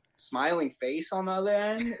fucking smiling face on the other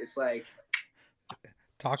end, it's like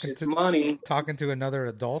Talking it's to money. talking to another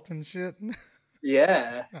adult and shit.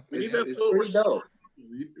 Yeah, We need it's that pretty dope.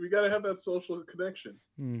 We got to have that social connection.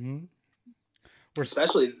 Mm-hmm.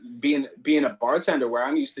 Especially being a bartender, where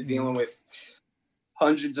I'm used to dealing with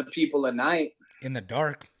hundreds of people a night In the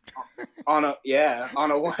dark. on a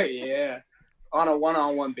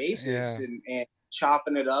one-on-one basis, Yeah. and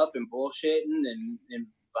chopping it up and bullshitting and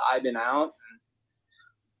vibing out.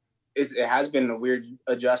 It has been a weird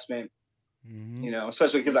adjustment, Mm-hmm. you know,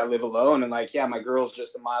 especially because I live alone, and like, yeah, my girl's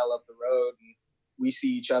just a mile up the road and we see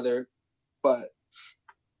each other, but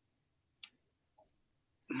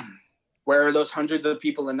where are those hundreds of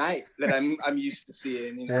people a night that I'm used to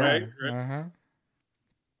seeing, you know? Right. Uh-huh.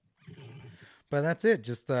 But that's it.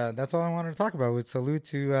 Just that's all I wanted to talk about. With salute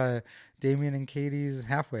to Damien and Katie's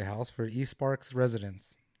halfway house for East Sparks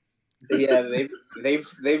residents. Yeah,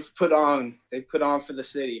 they've put on for the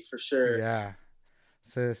city for sure. Yeah.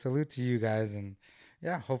 So salute to you guys, and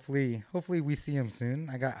yeah, hopefully we see him soon.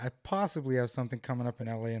 I possibly have something coming up in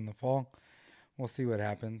LA in the fall. We'll see what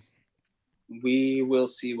happens. We will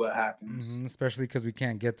see what happens. Mm-hmm. Especially because we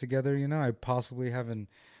can't get together. You know, I possibly have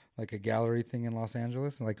like a gallery thing in Los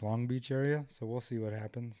Angeles, like Long Beach area. So we'll see what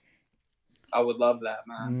happens. I would love that,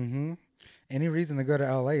 man. Mm-hmm. Any reason to go to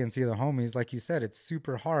LA and see the homies? Like you said, it's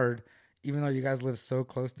super hard, even though you guys live so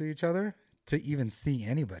close to each other, to even see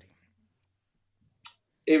anybody.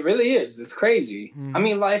 It really is. It's crazy. Mhm. I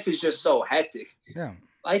mean, life is just so hectic. Yeah.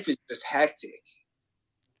 Life is just hectic.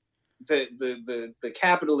 The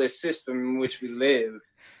capitalist system in which we live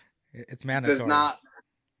It's mandatory.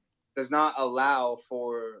 does not allow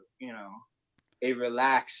for, you know, a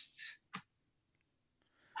relaxed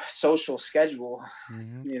social schedule.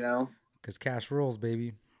 Mm-hmm. You know, Because cash rules,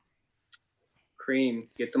 baby. cream,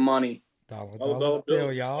 get the money. Dollar Dollar bill,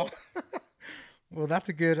 bill. y'all. Well, that's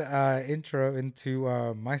a good intro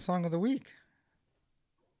into my song of the week.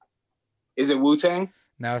 Is it Wu-Tang?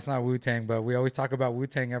 No, it's not Wu-Tang, but we always talk about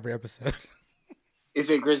Wu-Tang every episode. Is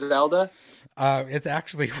it Griselda? It's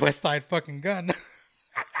actually West Side fucking Gun.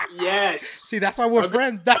 Yes. See, that's why we're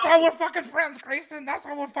friends. That's why we're fucking friends, Grayson. That's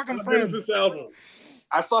why we're fucking How good is friends. this album?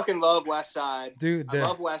 I fucking love West Side. Dude, I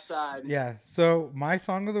love West Side. yeah. So my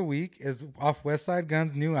song of the week is off West Side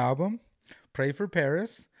Gun's new album, Pray for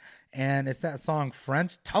Paris. And it's that song,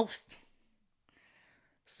 French Toast.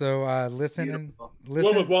 So listen. Beautiful.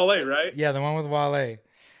 One with Wale, right? Yeah, the one with Wale.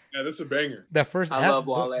 Yeah, this is a banger. The first I love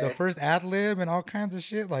Wale. the first ad lib and all kinds of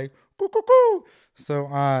shit like coo coo coo.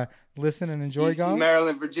 So listen and enjoy, DC, guys.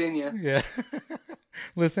 Maryland, Virginia. Yeah.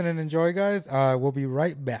 Listen and enjoy, guys. We'll be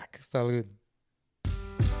right back. Salud.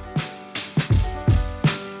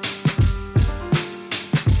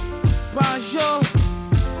 Bonjour.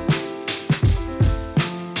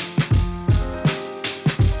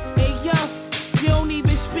 Hey yo, you don't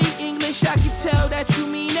even speak English. I can tell that you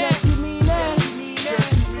mean that.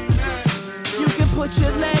 You can put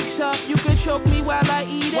your legs up. You can choke me while I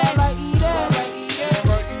eat it.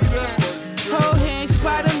 Hold hands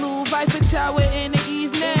by the Louvre, Eiffel Tower in the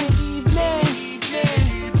evening.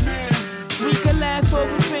 We can laugh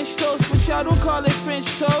over French toast, but y'all don't call it French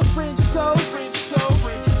toast.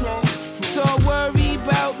 Don't worry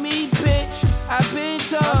about me, bitch. I've been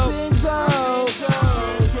dope.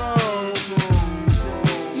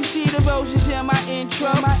 You see the roses in my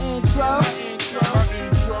intro.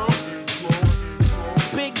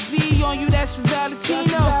 Big V on you, that's for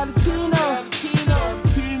Valentino.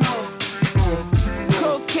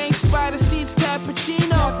 Cocaine spider seats,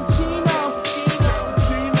 cappuccino.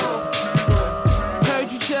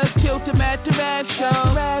 Heard you just killed him at the rap show.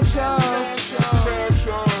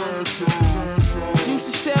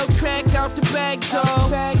 Used to sell crack out the back door.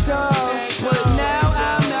 But now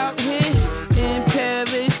I'm out here in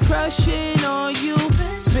Paris, crushing on you,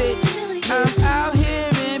 bitch. I'm out here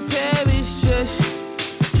in Paris, just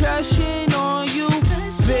crushing on you,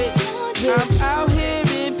 bitch. I'm out here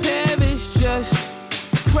in Paris, just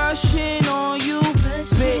crushing on you,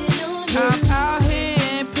 bitch. I'm out here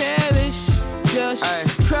in Paris, just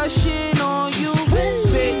crushing on you,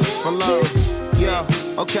 bitch. Hello, yeah,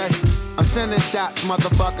 okay. I'm sending shots,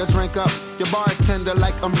 motherfucker, drink up. Your bar is tender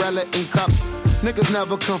like umbrella and cup. Niggas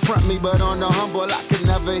never confront me, but on the humble, I can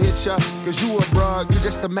never hit ya. Cause you a broad, you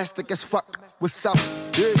just domestic as fuck. What's up?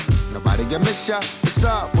 Yeah. Nobody can miss ya. What's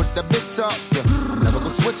up with the big talk? Yeah. I'm never gonna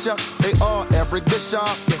switch up. They all Eric Bishop.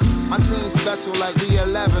 Yeah. My team special like we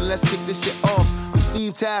 11. Let's kick this shit off. I'm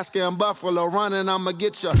Steve Tasker in Buffalo running. I'ma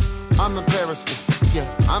get ya. I'm in Paris. Yeah,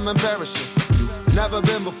 I'm embarrassing. You never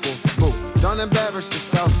been before. Boo, don't embarrass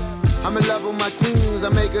yourself. I'm in love with my queens, I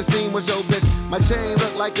make a scene with your bitch. My chain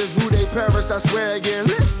look like it's Rue de Paris, I swear again.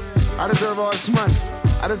 I deserve all this money,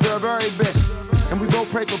 I deserve every bitch. And we both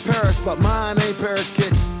pray for Paris, but mine ain't Paris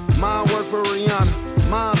kicks. Mine work for Rihanna,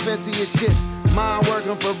 mine fancy as shit. Mine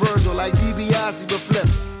working for Virgil, like DiBiase but flip.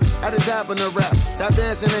 I just happen to rap, that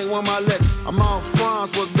dancing ain't one of my lips. I'm on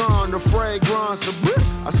France with gone, the fragrance of blip.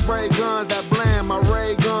 I spray guns that bland, my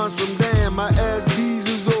ray guns from damn. My SBs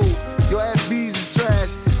is old, your SBs is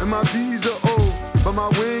trash. And my V's are old, but my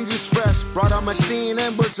wings is fresh. Brought a machine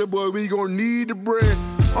and butcher, boy, we gon' need the bread.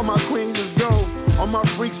 All my queens is gold, all my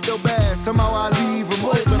freaks still bad. Somehow I leave them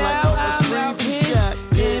But open now like all the I'm screen out from here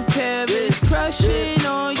Shaq. in Paris, crushing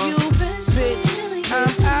on you, bitch.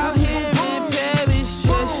 I'm out here in Paris,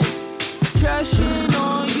 just crushing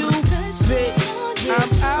on you, bitch.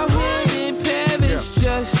 I'm out here in Paris,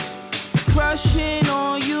 just crushing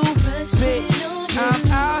on you, bitch.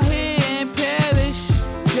 I'm out here in Paris,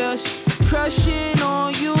 just crushing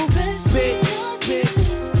on you, bitch.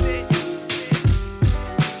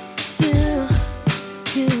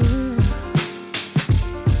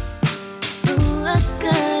 Ooh, I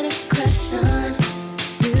got a crush on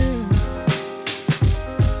you.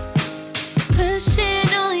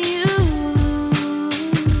 Pushing on you.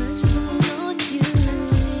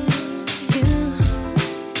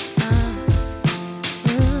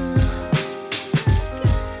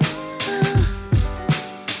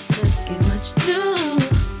 Look at what you do.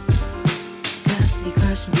 Got me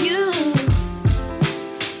crushing you.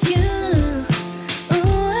 Ooh,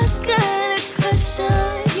 I got a crush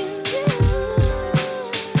on you.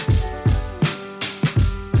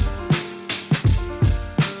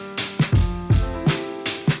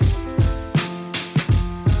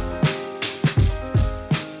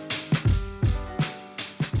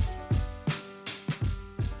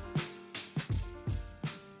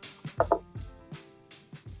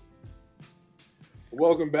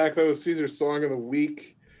 Welcome back. That was Caesar's Song of the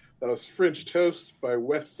Week. That was French Toast by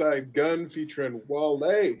West Side Gun featuring Wale.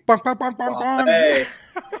 Bong, bong, bong, bong, bong. Hey,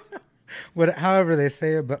 However they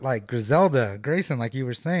say it, but like Griselda, Grayson, like you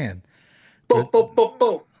were saying. bo, bo, bo,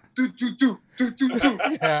 bo. Do, do, do, do, do, do.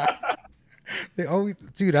 Yeah. They always,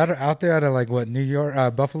 dude, out there out of like what, New York,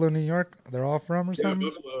 Buffalo, New York, they're all from or Yeah, something.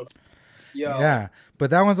 Buffalo. Yo, Yeah, but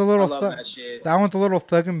that one's a I little love thug. that shit. That one's a little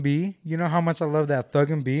Thug and B. You know how much I love that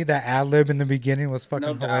Thug and B. That ad lib in the beginning was fucking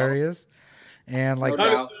No doubt. hilarious. And like, No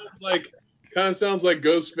Kind doubt. of sounds like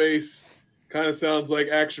Ghostface. Kind of sounds like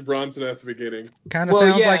Action Bronson at the beginning. kind of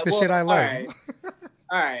sounds like the well, shit I love.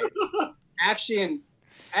 All right. Action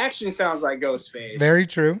sounds like Ghostface. Very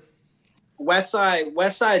true. West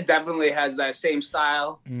Side definitely has that same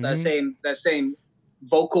style, that same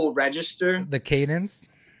vocal register The cadence.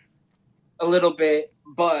 a little bit,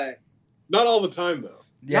 but Not all the time though.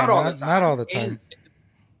 Yeah, Not all the time. not all the time. And,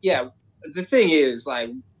 yeah, the thing is, like,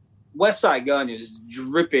 West Side Gun is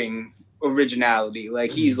dripping originality.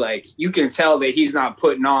 Like, he's like, you can tell that he's not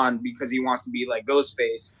putting on because he wants to be like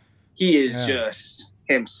Ghostface. He is Yeah. just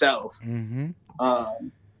himself. Mm-hmm.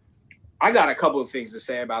 I got a couple of things to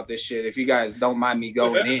say about this shit, if you guys don't mind me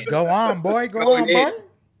going in. Go on, boy. Go Going on, in. boy.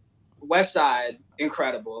 West Side,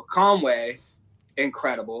 incredible. Conway,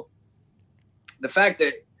 incredible. The fact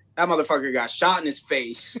that motherfucker got shot in his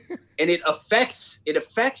face and it affects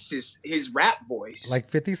his rap voice. Like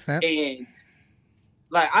 50 Cent. And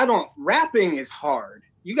like, rapping is hard.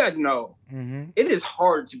 You guys know Mm-hmm. it is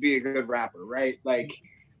hard to be a good rapper, right? Like,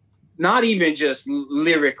 not even just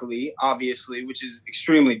lyrically, obviously, which is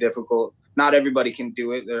extremely difficult. Not everybody can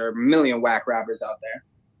do it. There are a million whack rappers out there,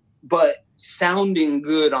 but sounding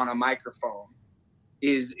good on a microphone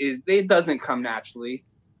is it doesn't come naturally.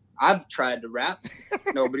 I've tried to rap.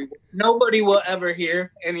 Nobody will ever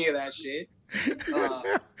hear any of that shit.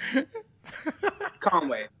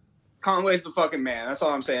 Conway's the fucking man. That's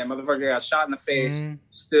all I'm saying. Motherfucker got shot in the face,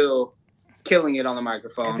 still killing it on the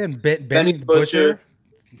microphone. And then Benny the Butcher,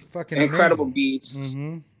 fucking incredible amazing. beats.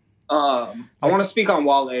 Mm-hmm. I want to speak on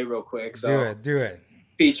Wale real quick. So Do it.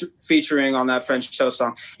 Featuring on that French Toast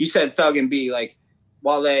song. You said Thug and B, like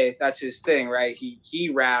Wale, that's his thing, right?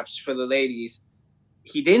 He raps for the ladies.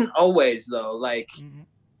 He didn't always though. Like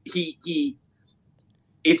he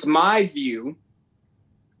it's my view,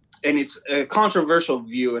 and it's a controversial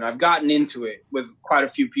view, and I've gotten into it with quite a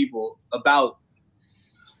few people about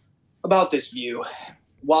this view.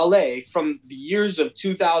 Wale, from the years of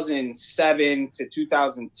 2007 to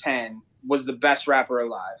 2010, was the best rapper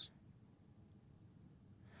alive.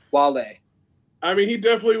 Wale. I mean, he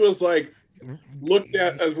definitely was like looked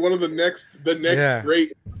at as one of the next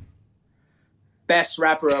great best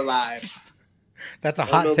rapper alive. That's a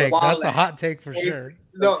hot take. Wale. That's a hot take for sure.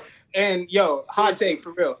 No, and hot take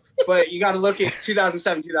for real. But you got to look at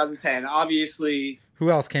 2007, 2010. Obviously, who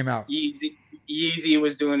else came out? Yeezy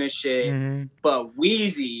was doing his shit, but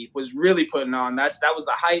Weezy was really putting on. That was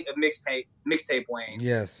the height of mixtape Wayne.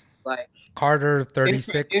 Yes, like Carter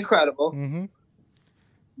 36, incredible.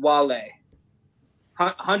 Wale,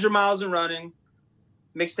 100 Miles and Running,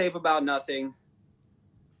 mixtape about nothing.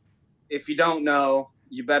 If you don't know,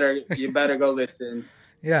 you better go listen.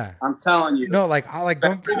 Yeah, I'm telling you. No, like I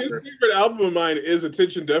don't. His favorite album of mine is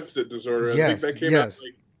Attention Deficit Disorder. I think that came out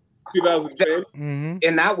like 2010,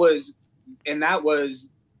 and that was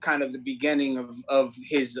kind of the beginning of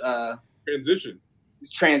his transition.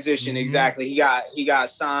 His transition, exactly. He got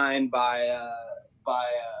signed by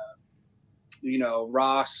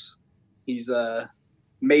Ross. He's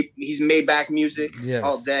Maybach Music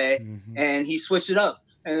all day, and he switched it up.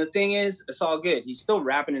 And the thing is, it's all good. He's still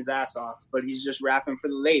rapping his ass off, but he's just rapping for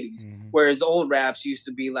the ladies. Whereas old raps used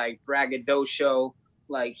to be like braggadocio,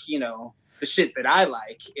 like, the shit that I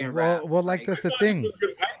like in rap. Well, like that's the thing.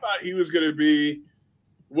 I thought he was going to be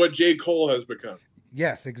what J. Cole has become.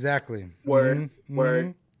 Yes, exactly. Word.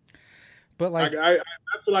 But like,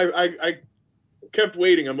 that's what I kept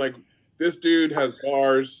waiting. I'm like, this dude has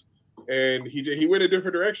bars, and he went a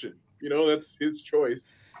different direction. That's his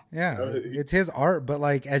choice. Yeah, it's his art, but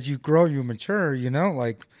like as you grow, you mature,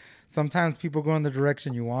 like sometimes people go in the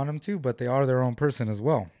direction you want them to, but they are their own person as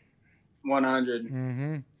well.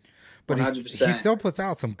 100. But he still puts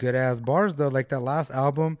out some good ass bars though. Like that last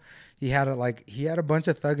album, he had a bunch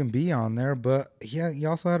of Thug and B on there, but he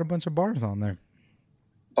also had a bunch of bars on there.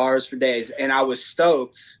 Bars for days, and I was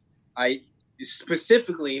stoked. I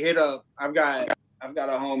specifically hit up. I've got a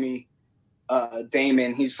homie,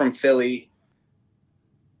 Damon. He's from Philly.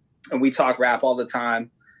 And we talk rap all the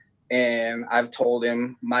time. And I've told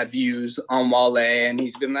him my views on Wale, and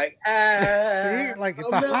he's been like, See, like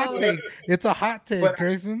it's a hot take. It's a hot take, but,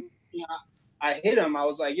 Grayson. I hit him. I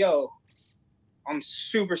was like, yo, I'm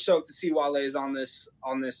super stoked to see Wale is on this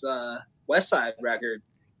West Side record.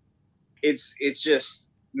 It's just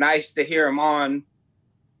nice to hear him on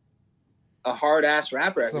a hard ass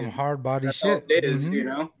rap record. Some hard body That's shit. All it is,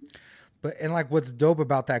 But and like what's dope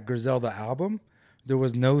about that Griselda album, there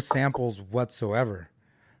was no samples whatsoever.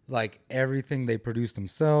 Like everything they produced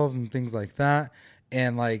themselves and things like that.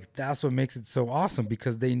 And like that's what makes it so awesome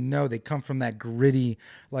because they know they come from that gritty,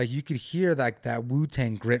 like you could hear like that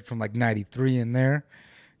Wu-Tang grit from like 93 in there,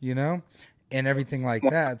 and everything like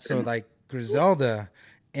that. So like Griselda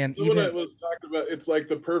and even what I was talking about, it's like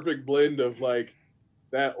the perfect blend of like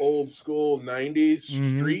that old school 90s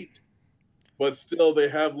street, but still they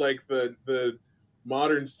have like the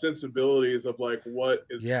modern sensibilities of like what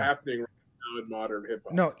is happening right now in modern hip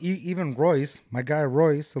hop. No, even Royce, my guy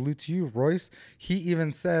Royce, salute to you, Royce. He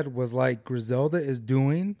even said was like Griselda is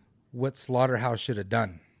doing what Slaughterhouse should have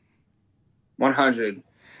done. 100%.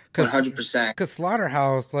 Because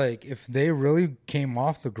Slaughterhouse, like, if they really came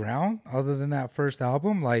off the ground, other than that first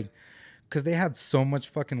album, like, because they had so much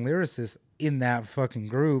fucking lyricists in that fucking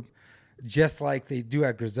group. Just like they do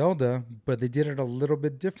at Griselda, but they did it a little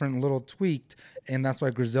bit different, a little tweaked, and that's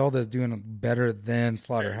why Griselda is doing better than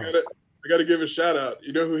Slaughterhouse. I got to give a shout out.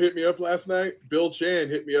 You know who hit me up last night? Bill Chan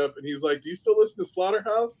hit me up, and he's like, "Do you still listen to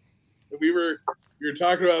Slaughterhouse?" And we were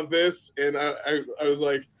talking about this, and I was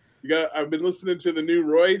like, I've been listening to the new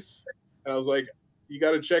Royce, and I was like, you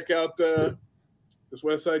got to check out this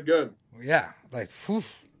West Side Gun. Yeah, like, whew.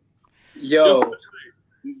 Yo,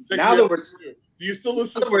 Now that we're Do you still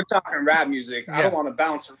listen? we're talking rap music, I don't want to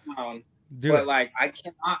bounce around. But like I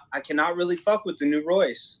cannot really fuck with the new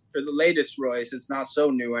Royce or the latest Royce. It's not so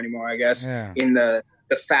new anymore, I guess. Yeah. In the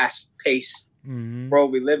fast paced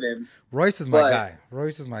world we live in. Royce is my guy.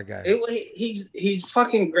 Royce is my guy. He's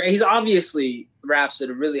fucking great. He's obviously raps at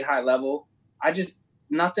a really high level.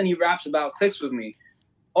 Nothing he raps about clicks with me.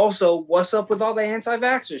 Also, what's up with all the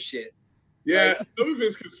anti-vaxxer shit? Yeah, some of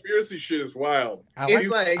his conspiracy shit is wild. I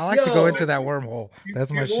like to go into that wormhole.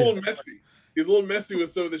 That's my shit. He's a little messy. He's a little messy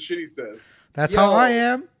with some of the shit he says. That's how I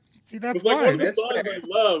am. See, that's like fine. one of the songs I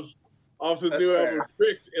love off his new album,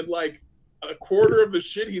 Tricked, and like a quarter of the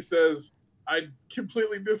shit he says, I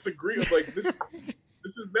completely disagree with. Like this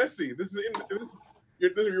is messy.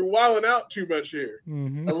 You're wilding out too much here.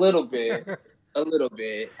 Mm-hmm. A little bit.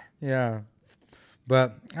 Yeah.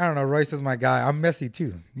 But I don't know. Royce is my guy. I'm messy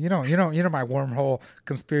too. You know my wormhole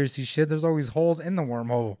conspiracy shit. There's always holes in the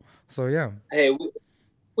wormhole. So yeah. Hey,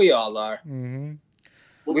 we all are. Mm-hmm.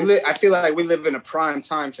 I feel like we live in a prime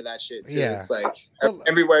time for that shit too. Yeah. It's like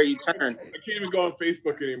everywhere you turn. I can't even go on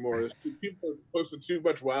Facebook anymore. There's people posting too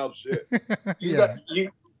much wild shit.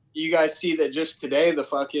 You guys see that just today? The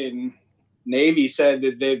fucking Navy said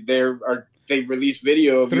that they released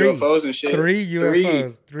video of UFOs and shit. Three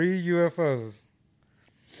UFOs.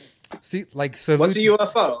 See, like salute. What's a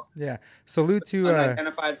UFO? Yeah, salute to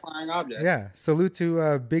unidentified flying object. Yeah, salute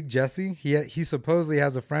to Big Jesse. He supposedly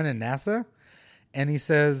has a friend in NASA, and he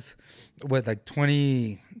says, what, like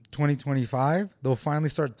 2025, they'll finally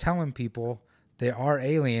start telling people they are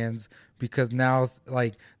aliens because now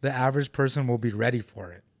like the average person will be ready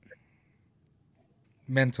for it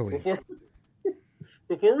mentally.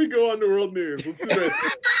 Before we go on to world news, let's do this.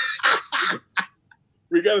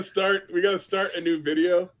 we gotta start a new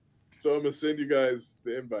video. So I'm gonna send you guys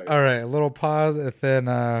the invite. All right, a little pause, and then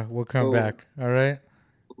we'll come back. All right.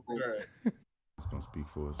 All right. It's gonna speak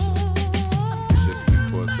for itself. It should speak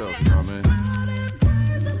for itself. You know what I mean?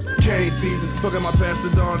 Cane season, fucking my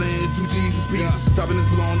pastor daughter into Jesus pieces. Dropping this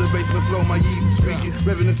blow on the basement floor, my Yeezy squeaking.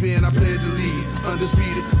 Revving the fin, I pledge allegiance.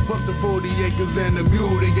 Undisputed, fuck the 40 acres and the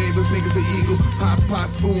mule. They gave us niggas the eagle. Hot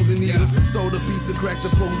pot, spoons and needles. Sold a piece of crack to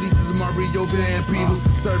police and Mario Van Peebles.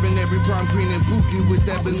 Serving every prom queen and Pookie with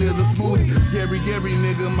that vanilla smoothie. Scary Gary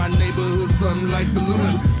nigga, my neighborhood, something like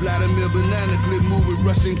Fallujah. Vladimir Banana Clip move with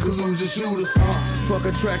Russian collusion shooters. Fuck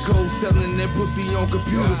a track hole, selling that pussy on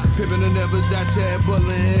computers. Pimpin' to never die, Chad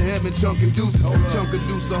Butler in heaven, chunkin' deuces. Chunk of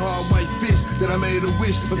deuce, a hard white fish, then I made a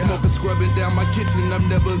wish. For smoking, scrubbing down my kitchen, I'm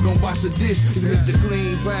never gonna wash a dish. It's Mr.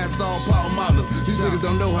 Clean, pass all Palmolive. These niggas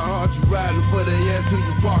don't know how hard you riding for their ass till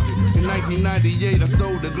you park it. In 1998, I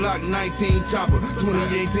sold the Glock 19 chopper.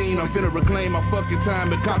 2018, I'm finna reclaim my fucking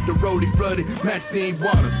time and cop the roadie flooded Maxine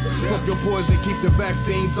Waters. Fuck your poison, keep the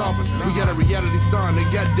vaccines off us. We got a reality star in the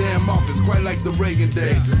goddamn office, quite like the Reagan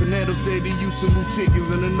days. Fernando said he used to move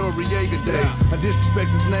chickens in the Noriega days. I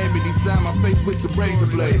disrespect his name and he signed my face with the razor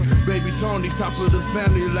blade. Baby Tony, top of the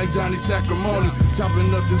family like Johnny Sacramone.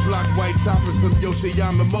 Chopping up this block white top and some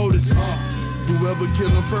Yoshiyama motors. Whoever kill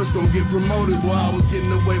him first gon' get promoted. Boy, I was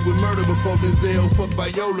getting away with murder before Denzel fucked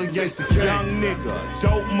Viola against the king. Young nigga,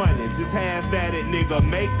 dope money, just half at it, nigga,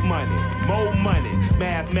 make money, more money,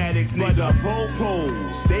 mathematics, nigga,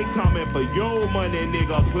 propose. They coming for your money,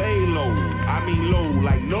 nigga, play low. I mean low,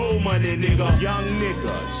 like no money, nigga. Young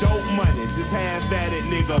nigga, dope money, just half at it,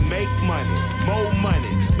 nigga, make money, more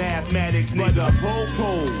money, mathematics, nigga,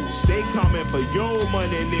 propose. They coming for your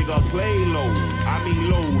money, nigga, play low. I mean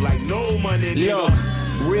low, like no money, nigga. Look,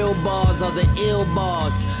 real bars are the ill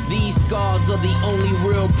bars. These scars are the only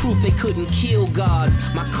real proof they couldn't kill gods.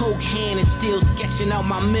 My coke hand is still sketching out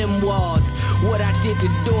my memoirs. What I did to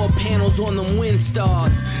door panels on them wind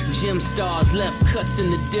stars. Gym stars left cuts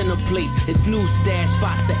in the dinner place. It's new stash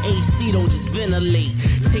spots, the AC don't just ventilate.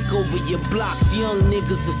 Take over your blocks, young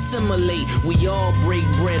niggas assimilate. We all break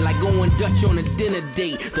bread like going Dutch on a dinner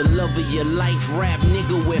date. The love of your life, rap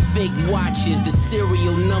nigga wear fake watches. The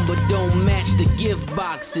serial number don't match the gift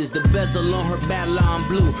boxes. The bezel on her Babylon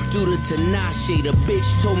blue due to Tinashe. The bitch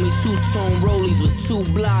told me two-tone rollies was too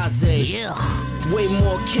blasé. Yeah. Way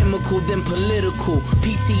more chemical than political.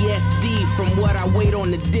 PTSD from what I wait on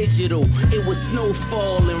the digital. It was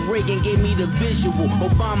snowfall and Reagan gave me the visual.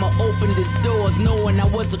 Obama opened his doors knowing I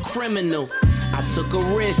was a criminal. I took a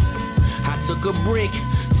risk, I took a brick,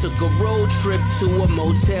 took a road trip to a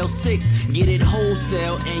Motel 6. Get it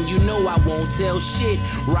wholesale and you know I won't tell shit.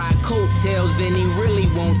 Ride coattails, then he really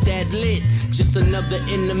won't that lit. Just another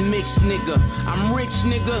in the mix, nigga. I'm rich,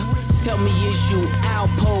 nigga. Tell me, is you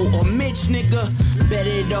Alpo or Mitch, nigga? Bet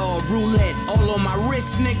it all, roulette, all on my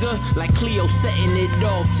wrist, nigga. Like Cleo setting it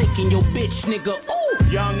off, taking your bitch, nigga. Ooh!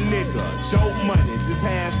 Young nigga, dope money, just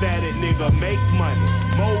half at it, nigga, make money,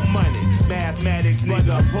 more money, mathematics,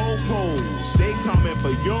 nigga, po-pos. They coming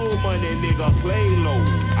for your money, nigga, play low.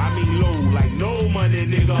 I mean low, like no money,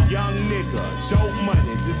 nigga. Young nigga, dope money,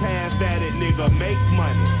 just half at it, nigga, make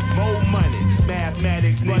money, more money,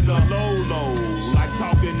 mathematics, nigga, low. Like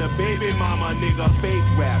talking to baby mama, nigga, fake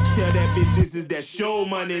rap. Tell that bitch this is that show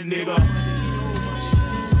money, nigga.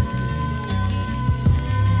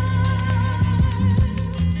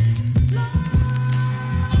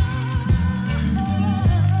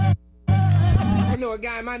 I know a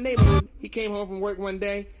guy in my neighborhood, he came home from work one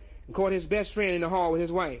day and caught his best friend in the hall with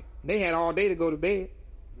his wife. They had all day to go to bed.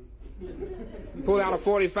 Pulled out a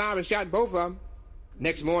 .45 and shot both of them.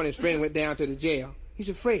 Next morning, his friend went down to the jail. He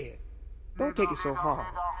said, Fred, don't take it so hard.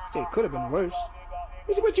 He said, it could have been worse.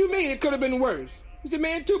 He said, what you mean it could have been worse? He said,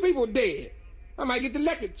 man, 2 people dead. I might get the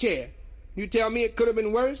electric chair. You tell me it could have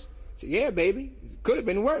been worse? I said, yeah, baby, it could have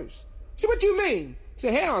been worse. He said, what you mean? He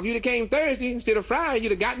said, hell, if you'd have came Thursday instead of Friday,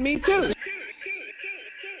 you'd have got me too.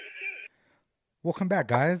 Welcome back,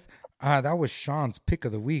 guys. That was Sean's pick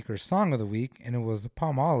of the week or song of the week, and it was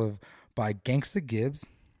Palm Olive by Gangsta Gibbs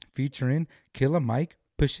featuring Killer Mike,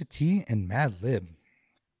 Pusha T, and Madlib.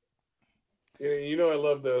 You know I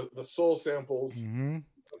love the soul samples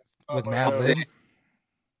with Madlib.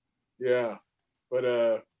 Yeah, but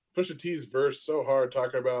Pusha T's verse so hard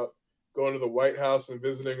talking about going to the White House and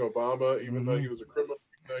visiting Obama, even though he was a criminal.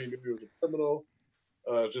 Even though he knew he was a criminal,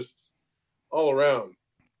 just all around.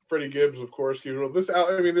 Freddie Gibbs, of course. This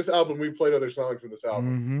album, we played other songs from this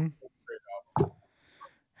album. Great album.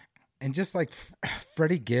 And just like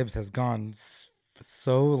Freddie Gibbs has gone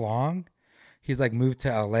so long, he's like moved to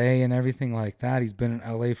LA and everything like that. He's been in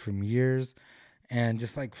LA for years, and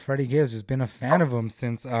just like Freddie Gibbs has been a fan of him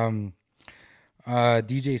since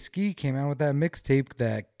DJ Ski came out with that mixtape,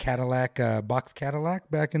 that Cadillac Box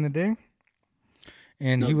Cadillac back in the day.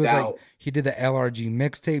 And he did the LRG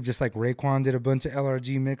mixtape, just like Raekwon did a bunch of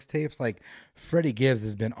LRG mixtapes. Like, Freddie Gibbs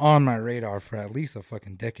has been on my radar for at least a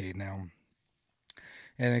fucking decade now.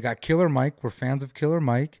 And they got Killer Mike. We're fans of Killer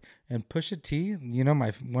Mike. And Pusha T, you know,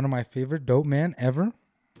 one of my favorite dope man ever.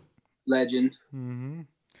 Legend. Mm-hmm.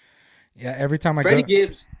 Yeah, every time Freddie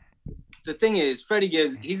Gibbs, the thing is, Freddie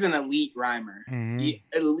Gibbs, he's an elite rhymer.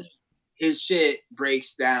 Mm-hmm. His shit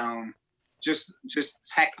breaks down just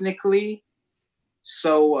technically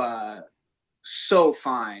so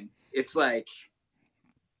fine. It's like,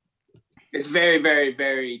 it's very, very,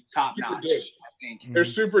 very top notch, I think. They're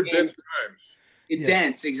super dense rhymes.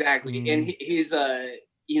 Dense, exactly. And he's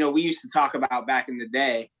you know, we used to talk about back in the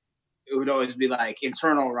day, it would always be like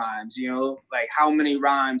internal rhymes, you know, like how many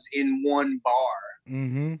rhymes in one bar.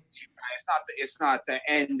 Mm-hmm. It's not the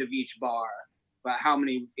end of each bar, but how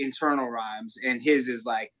many internal rhymes. And his is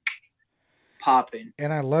like popping.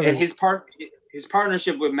 And I love it. And his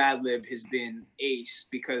partnership with Madlib has been ace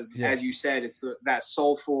because, as you said, it's that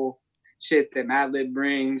soulful shit that Madlib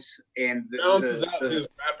brings, and balances out his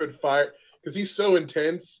rapid fire because he's so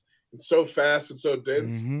intense and so fast and so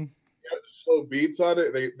dense. Mm-hmm. Slow beats on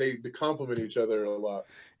it. They complement each other a lot.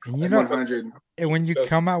 And you know, 100. And when you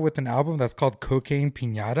come out with an album that's called Cocaine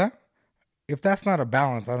Piñata, if that's not a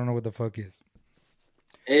balance, I don't know what the fuck is.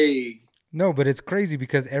 Hey. No, but it's crazy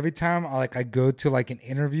because every time I go to like an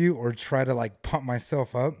interview or try to like pump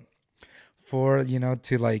myself up for, you know,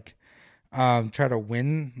 to like try to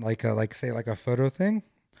win like a photo thing,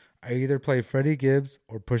 I either play Freddie Gibbs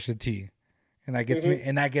or Pusha T. And that gets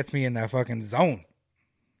me in that fucking zone.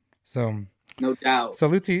 So no doubt.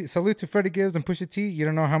 Salute to Freddie Gibbs and Pusha T. You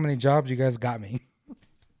don't know how many jobs you guys got me.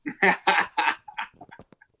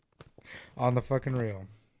 On the fucking real.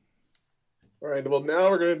 All right. Well, now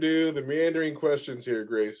we're going to do the meandering questions here,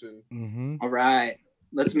 Grayson. Mm-hmm. All right.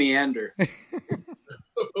 Let's meander.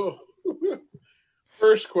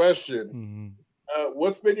 First question. Mm-hmm.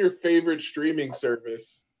 What's been your favorite streaming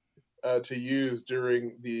service to use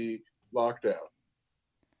during the lockdown?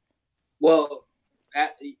 Well,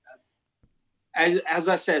 as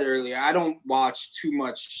I said earlier, I don't watch too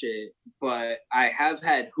much shit, but I have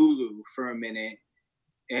had Hulu for a minute.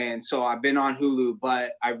 And so I've been on Hulu,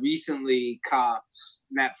 but I recently copped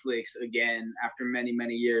Netflix again after many,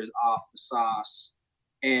 many years off the sauce.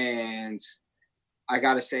 And I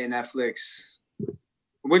got to say, Netflix,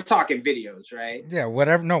 we're talking videos, right? Yeah,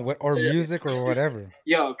 whatever. No, or music or whatever.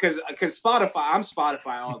 Yo, because Spotify, I'm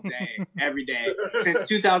Spotify all day, every day. Since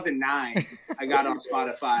 2009, I got on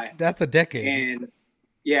Spotify. That's a decade. And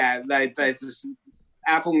yeah, that's just,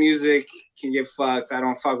 Apple Music can get fucked. I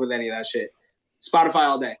don't fuck with any of that shit. Spotify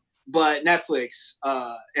all day. But Netflix,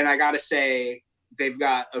 and I got to say, they've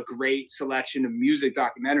got a great selection of music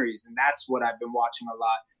documentaries, and that's what I've been watching a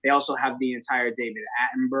lot. They also have the entire David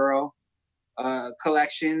Attenborough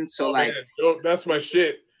collection. So man, that's my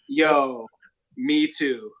shit. Yo, me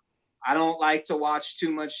too. I don't like to watch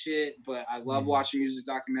too much shit, but I love watching music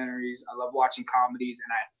documentaries. I love watching comedies,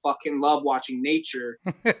 and I fucking love watching nature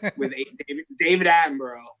with David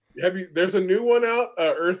Attenborough. There's a new one out,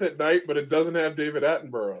 Earth at Night, but it doesn't have David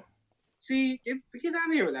Attenborough. See, get out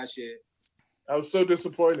of here with that shit. I was so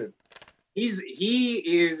disappointed. He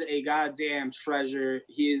is a goddamn treasure.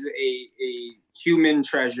 He is a human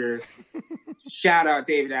treasure. Shout out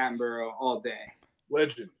David Attenborough all day.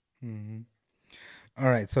 Legend. Mm-hmm. All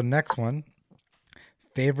right, so next one.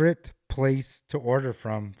 Favorite place to order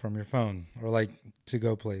from your phone or like to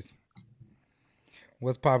go place?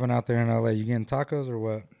 What's popping out there in LA? You getting tacos or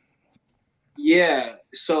what? Yeah,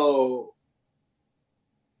 so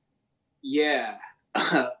yeah.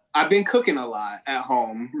 I've been cooking a lot at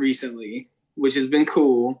home recently, which has been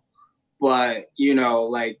cool. But, you know,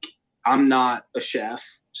 like, I'm not a chef,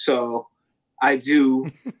 so I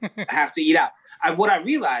do have to eat out. What I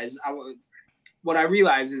realized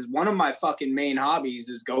is one of my fucking main hobbies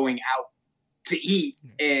is going out to eat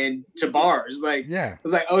and to bars. Like, yeah. I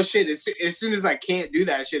was like, oh shit, as soon as I can't do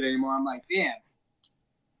that shit anymore, I'm like, damn,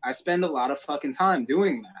 I spend a lot of fucking time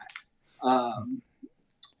doing that.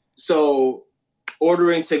 So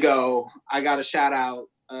ordering to go, I got to shout out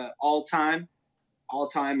All Time. All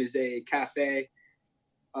Time is a cafe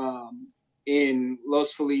in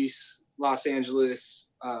Los Feliz, Los Angeles.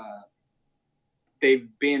 They've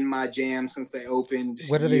been my jam since they opened.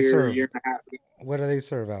 What do they serve? What do they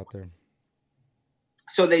serve out there?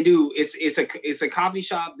 So they do. It's a coffee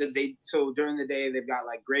shop that so during the day they've got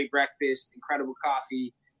like great breakfast, incredible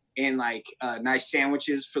coffee, and like nice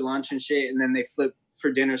sandwiches for lunch and shit. And then they flip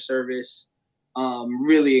for dinner service.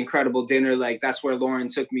 Really incredible dinner. Like that's where Lauren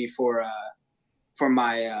took me for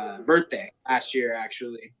my birthday last year,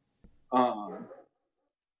 actually.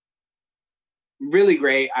 Really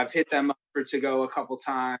great. I've hit them up for to go a couple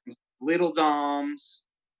times. Little Dom's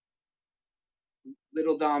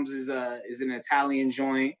is an Italian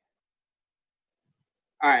joint.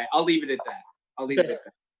 All right, I'll leave it at that.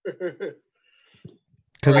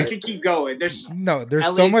 I could keep going. There's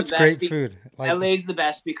LA's so much great food. Like, LA's the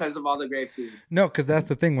best because of all the great food. No, because that's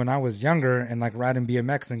the thing. When I was younger and like riding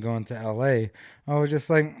BMX and going to LA, I was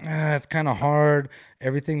just like, it's kind of hard.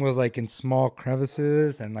 Everything was like in small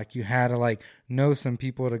crevices, and like you had to like know some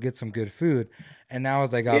people to get some good food. And now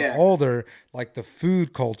as I got older, like the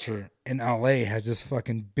food culture in LA has just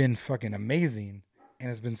been fucking amazing,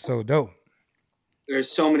 and it's been so dope. There's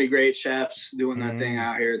so many great chefs doing that thing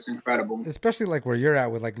out here. It's incredible. Especially like where you're at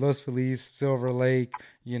with like Los Feliz, Silver Lake,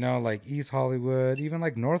 you know, like East Hollywood, even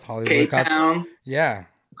like North Hollywood. K-Town. Yeah.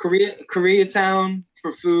 Koreatown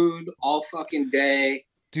for food all fucking day.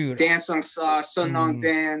 Dude. Dansung Sa, Sunong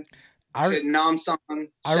Dan, Namsong,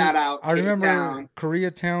 shout out. I remember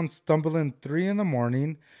Koreatown stumbling 3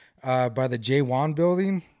 a.m. By the J1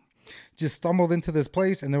 building. Just stumbled into this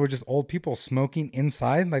place and there were just old people smoking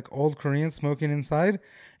inside, like old Koreans smoking inside.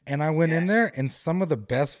 And I went in there and some of the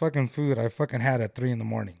best fucking food I fucking had at 3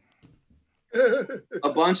 a.m.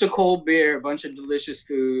 A bunch of cold beer, a bunch of delicious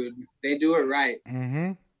food. They do it right.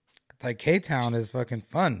 Mm-hmm. Like K-Town is fucking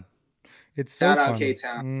fun. It's so fun. Shout out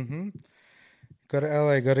K-Town. Mm-hmm. Go to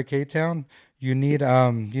LA, go to K-Town. You need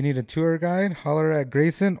a tour guide, holler at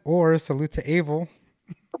Grayson or salute to Abel.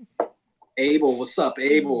 Abel, what's up,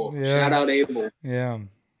 Abel? Yeah. Shout out Abel. Yeah.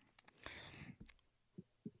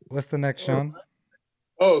 What's the next, Sean?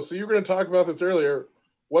 Oh, so you were going to talk about this earlier.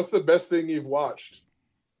 What's the best thing you've watched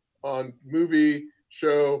on movie,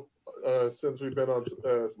 show, since we've been on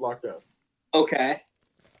lockdown? Okay.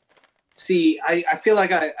 See, I feel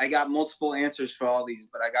like I got multiple answers for all these,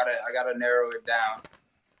 but I gotta narrow it down.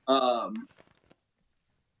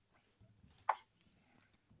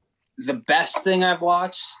 The best thing I've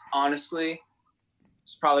watched, honestly,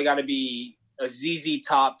 it's probably got to be a ZZ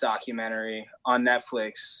Top documentary on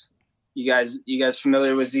Netflix. You guys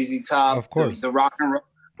familiar with ZZ Top? Of course. The rock and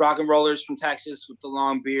rollers from Texas with the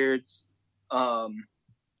long beards.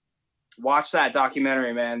 Watch that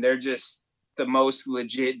documentary, man. They're just the most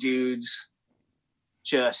legit dudes.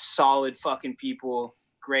 Just solid fucking people.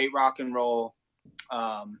 Great rock and roll.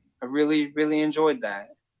 I really, really enjoyed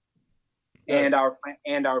that. And our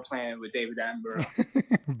planet with David Attenborough.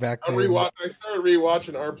 Back to I started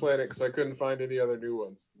rewatching Our Planet because I couldn't find any other new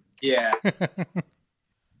ones. Yeah,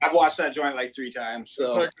 I've watched that joint like 3 times.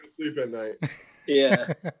 So I couldn't sleep at night.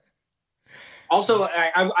 Yeah. Also,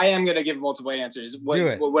 I am gonna give multiple answers.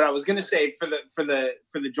 What I was gonna say for the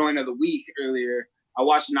joint of the week earlier, I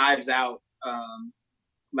watched Knives Out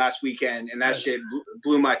last weekend, and that shit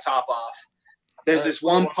blew my top off. There's this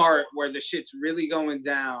one part where the shit's really going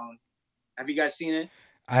down. Have you guys seen it?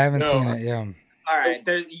 I haven't seen it. Yeah. All right,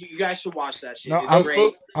 you guys should watch that shit. No, It's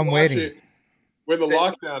great. I'm waiting. When the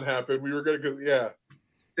lockdown happened, we were gonna go. Yeah.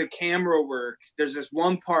 The camera work. There's this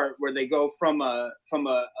one part where they go from a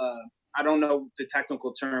I don't know the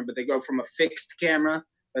technical term, but they go from a fixed camera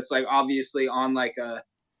that's like obviously on like a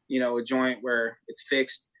joint where it's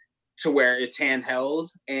fixed to where it's handheld,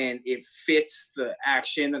 and it fits the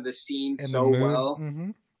action of the scene so well.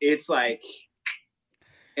 Mm-hmm. It's like,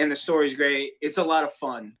 and the story's great. It's a lot of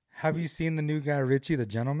fun. Have you seen the new Guy Ritchie, The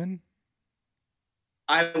Gentleman?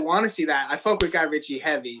 I want to see that. I fuck with Guy Ritchie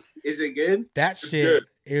heavy. Is it good? That shit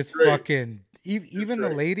is fucking. Even the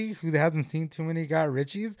lady who hasn't seen too many Guy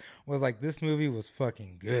Ritchies was like, "This movie was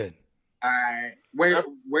fucking good." All right,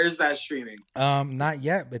 where's that streaming? Not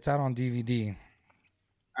yet. It's out on DVD.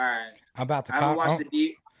 All right, I'm about to. I haven't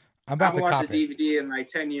watched the DVD in like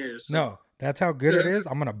 10 years. So. No, that's how good it is.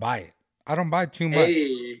 I'm gonna buy it. I don't buy too much,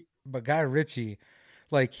 but Guy Ritchie,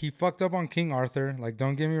 like he fucked up on King Arthur. Like,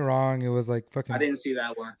 don't get me wrong, it was like fucking. I didn't see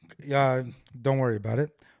that one. Yeah, don't worry about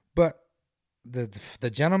it. But the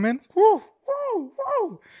Gentleman, woo,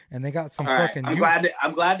 and they got some fucking. I'm glad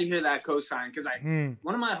to hear that cosign because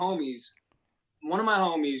one of my homies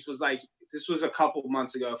was like, this was a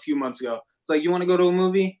few months ago. It's like, you want to go to a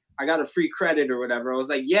movie? I got a free credit or whatever. I was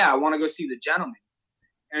like, yeah, I want to go see The Gentleman.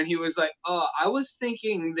 And he was like, oh, I was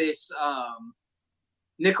thinking this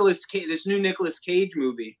this new Nicolas Cage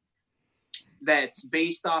movie that's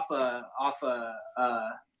based off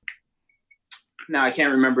now I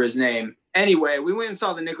can't remember his name. Anyway, we went and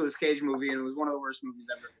saw the Nicolas Cage movie, and it was one of the worst movies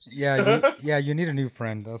I've ever seen. You need a new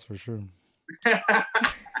friend, that's for sure.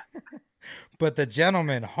 But The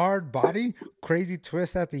Gentleman, hard body, crazy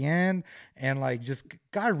twist at the end, and like just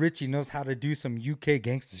Guy Ritchie knows how to do some UK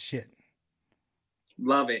gangster shit.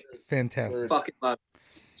 Love it. Fantastic. Fucking love it.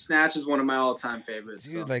 Snatch is one of my all-time favorites.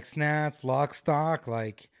 Dude, like Snatch, Lock, Stock,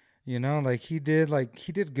 like, like he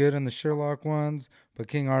did good in the Sherlock ones, but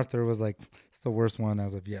King Arthur was like, it's the worst one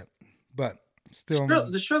as of yet. But still,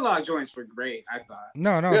 the Sherlock joints were great, I thought.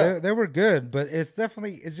 No, they were good, but it's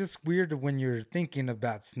just weird when you're thinking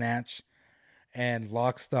about Snatch and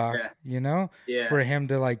Lock, Stock, for him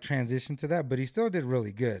to like transition to that, but he still did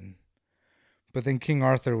really good. But then King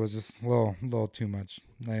Arthur was just a little too much.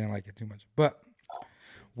 I didn't like it too much. But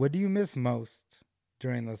what do you miss most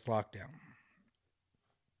during this lockdown?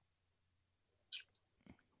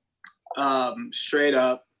 Straight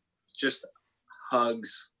up, just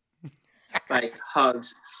hugs. Like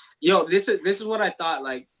hugs. Yo, this is what I thought.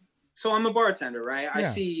 Like, so I'm a bartender, right?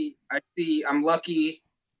 Yeah. I'm lucky.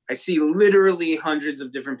 I see literally hundreds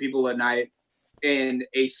of different people a night, and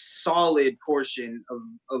a solid portion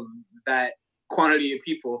of that quantity of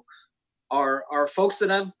people are folks that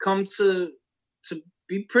I've come to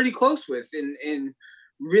be pretty close with and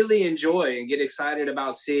really enjoy and get excited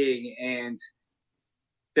about seeing. And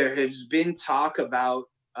there has been talk about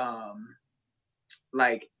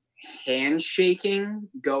like handshaking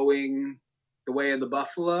going the way of the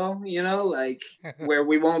buffalo, like where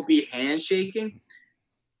we won't be handshaking.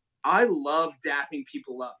 I love dapping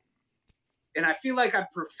people up, and I feel like I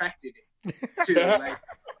perfected it too. Like,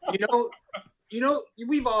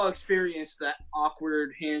 we've all experienced that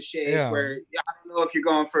awkward handshake where I don't know if you're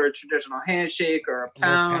going for a traditional handshake or a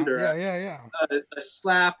pound or a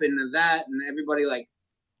slap and that, and everybody like,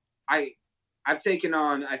 I've taken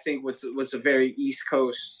on, I think what's a very East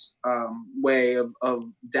Coast way of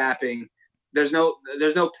dapping. There's no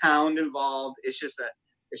pound involved. It's just a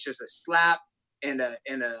slap and a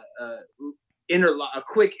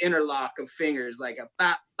quick interlock of fingers, like a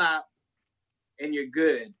bop bop, and you're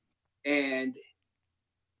good. And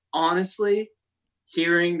honestly,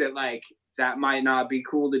 hearing that like that might not be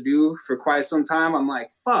cool to do for quite some time, I'm like,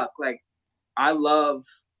 fuck, like I love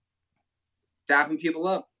dapping people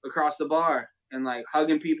up across the bar and like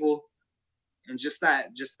hugging people, and just that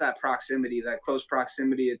proximity, that close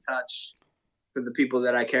proximity of touch for the people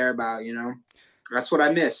that I care about, that's what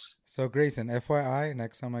I miss. So Grayson, FYI,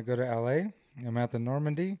 next time I go to LA, I'm at the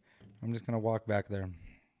Normandy, I'm just gonna walk back there.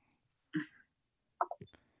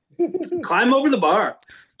 Climb over the bar.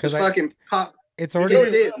 Just fucking pop. It's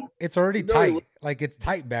already tight. Like it's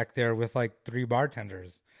tight back there with like 3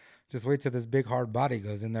 bartenders. Just wait till this big hard body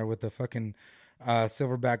goes in there with the fucking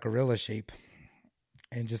silverback gorilla shape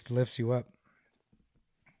and just lifts you up.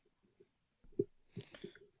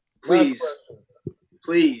 Please.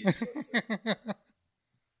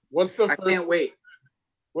 I can't wait.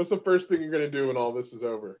 What's the first thing you're gonna do when all this is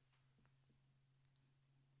over?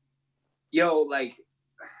 Yo, like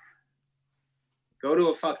Go to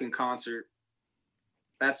a fucking concert.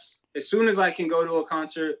 That's as soon as I can go to a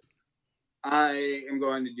concert, I am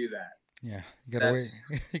going to do that. Yeah, you gotta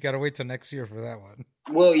wait. You gotta wait till next year for that one.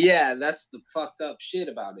 Well, yeah, that's the fucked up shit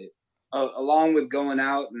about it. Along with going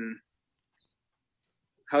out and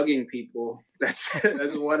hugging people, that's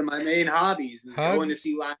one of my main hobbies is going to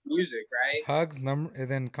see live music, right? Hugs and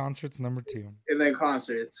then concerts number 2. And then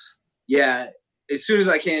concerts. Yeah, as soon as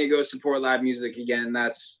I can go support live music again,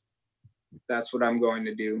 that's what I'm going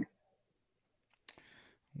to do.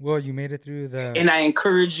 Well, you made it through the... And I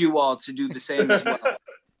encourage you all to do the same as well.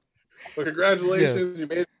 Well, congratulations. Yes. You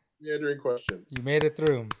made meandering questions. You made it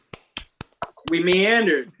through. We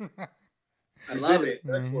meandered. I love it.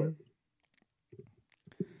 Excellent.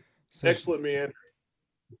 Excellent meandering.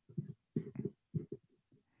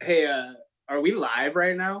 Hey, are we live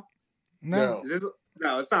right now? No.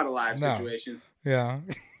 No, it's not a live situation. Yeah.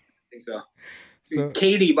 I think so.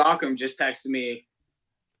 Katie Bauckham just texted me.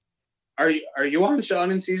 Are you on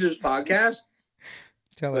Sean and Caesar's podcast?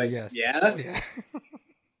 Tell her yes. Yeah.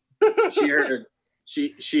 She heard.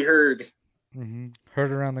 She heard. Mm-hmm.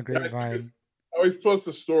 Heard around the grapevine. I always post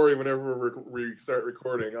a story whenever we start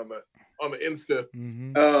recording on the Insta.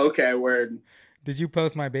 Mm-hmm. Oh, okay. Word. Did you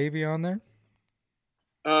post my baby on there?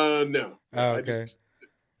 No. Oh, okay.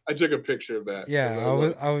 I took a picture of that.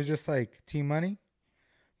 Yeah, I was just like, T-Money,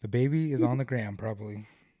 the baby is on the gram probably.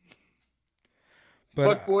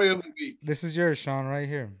 But Fuck boy of the week. This is yours, Sean, right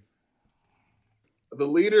here. The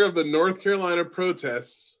leader of the North Carolina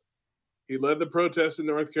protests, he led the protests in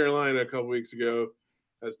North Carolina a couple weeks ago,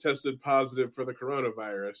 has tested positive for the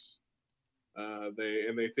coronavirus.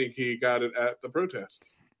 They think he got it at the protest.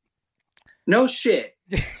 No shit.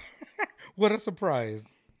 What a surprise.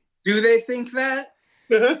 Do they think that?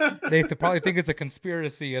 They probably think it's a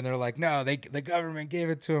conspiracy, and they're like, no, the government gave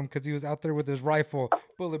it to him because he was out there with his rifle,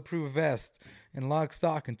 bulletproof vest, and lock,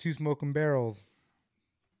 stock, and 2 smoking barrels.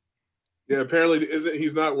 Yeah, apparently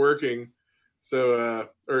he's not working, so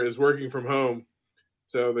or is working from home,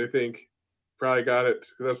 so they think probably got it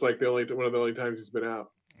because that's like one of the only times he's been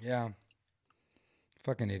out. Yeah,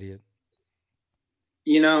 fucking idiot.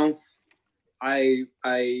 You know, I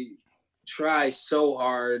try so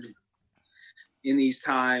hard in these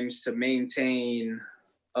times to maintain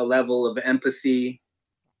a level of empathy,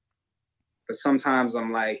 but sometimes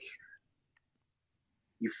I'm like,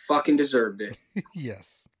 you fucking deserved it.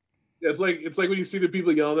 Yes. Yeah, it's like when you see the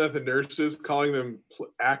people yelling at the nurses, calling them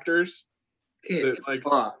actors. Get the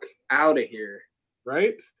fuck out of here.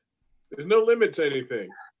 Right? There's no limit to anything.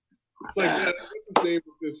 It's like, what's his name?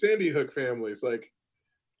 The Sandy Hook family. It's like,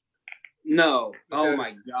 no. Oh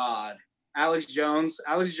my God. Alex Jones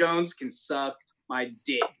can suck my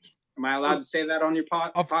dick. Am I allowed to say that on your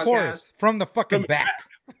podcast? Of course. From the fucking back.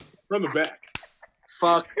 From the back.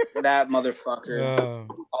 Fuck that motherfucker.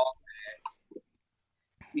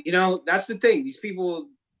 You know, that's the thing. These people,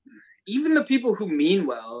 even the people who mean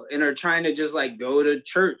well and are trying to just like go to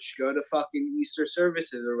church, go to fucking Easter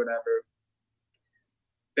services or whatever,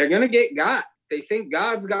 they're going to get got. They think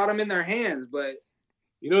God's got them in their hands, but...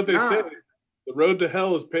 You know what they say? The road to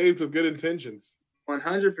hell is paved with good intentions.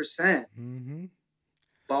 100%. Mm-hmm.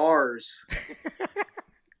 Bars.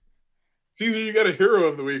 Caesar, you got a hero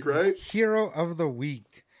of the week, right? Hero of the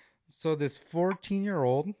week. So this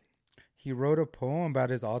 14-year-old, he wrote a poem about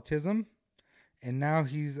his autism, and now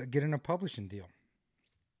he's getting a publishing deal.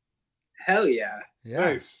 Hell yeah.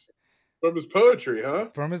 Nice. From his poetry, huh?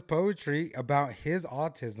 From his poetry about his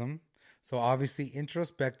autism. So obviously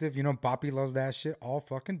introspective. You know, Boppy loves that shit all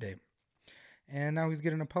fucking day. And now he's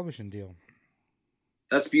getting a publishing deal.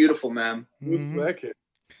 That's beautiful, man. Who's that kid?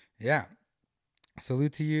 Yeah.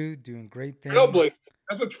 Salute to you. Doing great things. Trailblazer.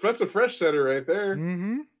 That's a fresh setter right there.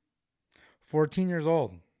 Mm-hmm. 14 years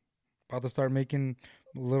old. About to start making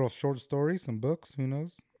little short stories, some books. Who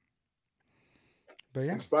knows? But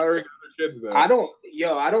yeah. Inspiring other kids, though. I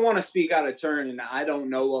don't want to speak out of turn, and I don't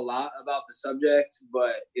know a lot about the subject,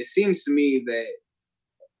 but it seems to me that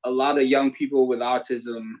a lot of young people with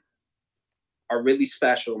autism are really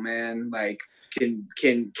special, man. Like can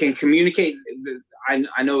communicate.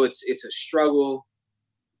 I know it's a struggle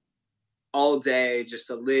all day just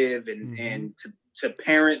to live and to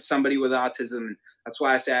parent somebody with autism. That's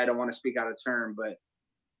why I say I don't want to speak out of turn, but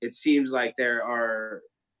it seems like there are,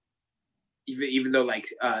 even though like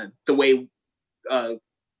the way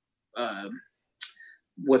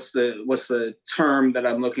what's the term that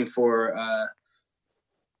I'm looking for?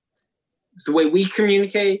 The way we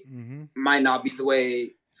communicate might not be the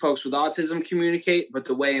way folks with autism communicate, but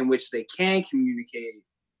the way in which they can communicate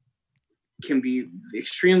can be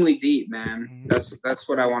extremely deep, man. That's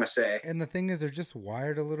what I want to say. And the thing is, they're just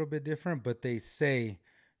wired a little bit different, but they say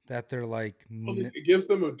that they're like. It gives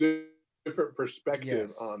them a different perspective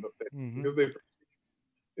Yes. on the thing. Because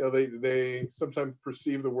they sometimes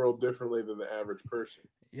perceive the world differently than the average person.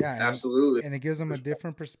 Yeah, absolutely. And it gives them a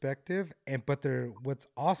different perspective. But what's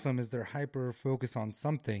awesome is they're hyper focused on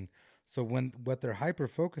something. So what they're hyper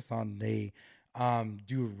focused on, they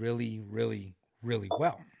do really, really, really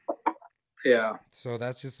well. Yeah. So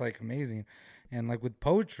that's just like amazing. And like with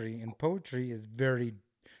poetry, and poetry is very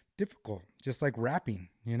difficult, just like rapping,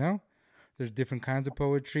 you know? There's different kinds of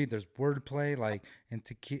poetry. There's wordplay, like, and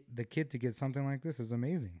the kid to get something like this is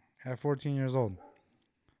amazing at 14 years old.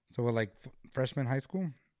 So we're like freshman high school.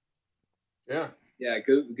 Yeah. Yeah.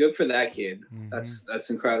 Good for that kid. That's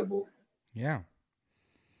incredible. Yeah.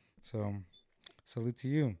 So salute to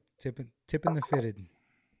you. Tipping the fitted.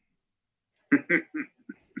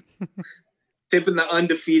 Tipping the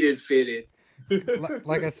undefeated fitted.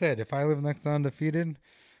 Like I said, if I live next to undefeated,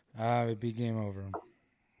 it'd be game over.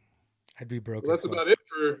 I'd be broke. Well, that's about it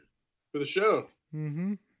for the show.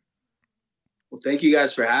 Mm-hmm. Well, thank you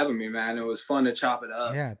guys for having me, man. It was fun to chop it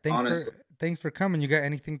up. Yeah, thanks for coming. You got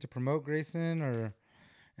anything to promote, Grayson, or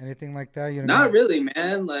anything like that? You Not really,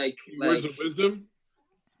 man. Like words of wisdom.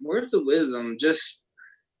 Words of wisdom. Just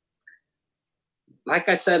like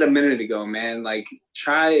I said a minute ago, man. Like,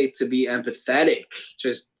 try to be empathetic.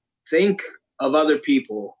 Just think of other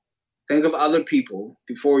people. Think of other people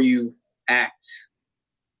before you act.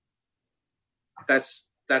 That's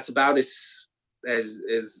about as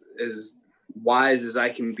wise as I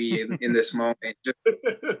can be in this moment.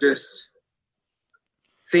 Just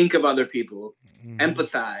think of other people,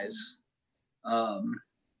 empathize.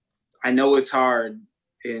 I know it's hard,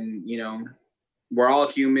 and we're all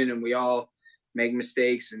human and we all make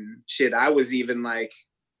mistakes and shit. I was even like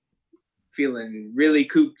feeling really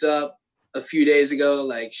cooped up a few days ago,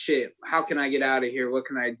 like, shit, how can I get out of here? What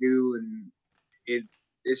can I do? And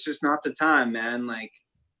it's just not the time, man. Like,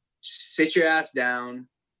 sit your ass down,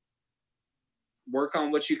 work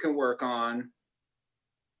on what you can work on,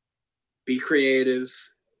 be creative.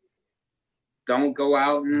 Don't go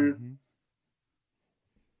out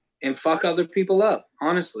and fuck other people up,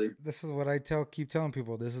 honestly. This is what I keep telling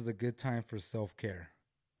people. This is a good time for self-care.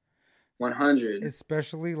 100.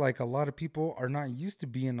 Especially, like, a lot of people are not used to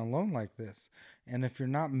being alone like this. And if you're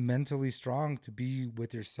not mentally strong to be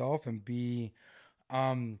with yourself and be,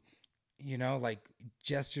 like,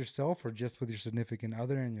 just yourself or just with your significant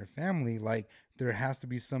other and your family, like, there has to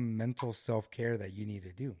be some mental self-care that you need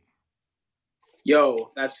to do.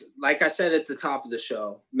 Yo, that's, like I said at the top of the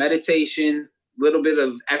show, meditation, little bit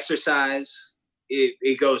of exercise,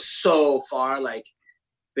 it goes so far. Like,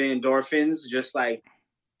 the endorphins, just like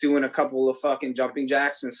doing a couple of fucking jumping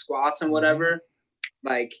jacks and squats and whatever,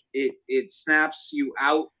 like it snaps you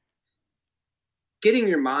out, getting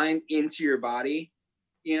your mind into your body,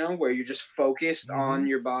 where you're just focused on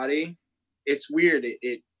your body. It's weird.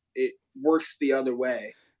 It works the other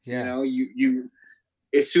way. Yeah. You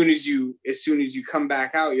as soon as you come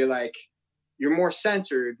back out, you're more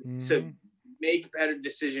centered to make better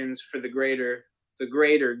decisions for the greater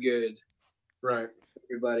good. Right.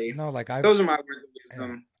 Everybody. No, like those are my words of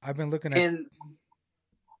wisdom. I've been looking at, and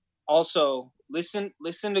also listen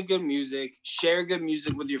to good music, share good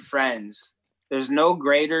music with your friends. There's no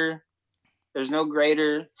greater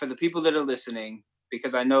for the people that are listening,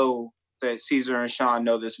 because I know that Caesar and Sean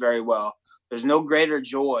know this very well. There's no greater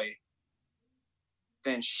joy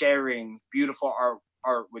than sharing beautiful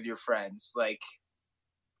art with your friends, like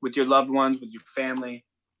with your loved ones, with your family.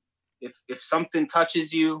 If something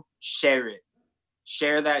touches you, share it.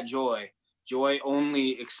 Share that joy. Joy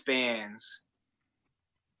only expands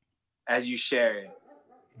as you share it.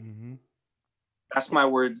 That's my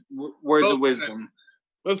words of wisdom.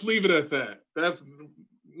 Let's leave it at that. That's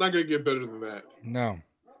not going to get better than that. No.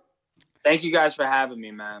 Thank you guys for having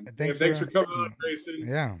me, man. Thanks for coming on, Grayson.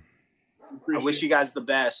 Yeah. I wish you guys the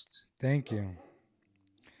best. Thank you.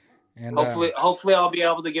 And hopefully I'll be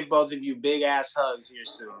able to give both of you big ass hugs here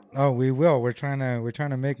soon. Oh, we will. We're trying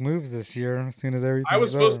to make moves this year as soon as everything. I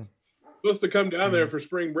was supposed to come down there for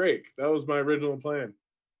spring break. That was my original plan.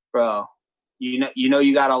 Bro,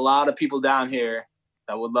 you got a lot of people down here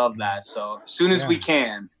that would love that. So as soon as we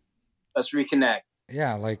can, let's reconnect.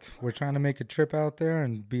 Yeah, like, we're trying to make a trip out there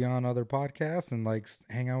and be on other podcasts and like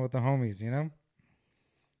hang out with the homies,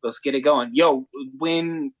 Let's get it going. Yo,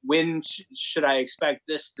 when should I expect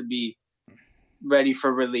this to be ready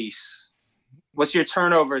for release? What's your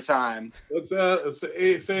turnover time? Let's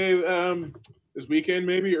say this weekend,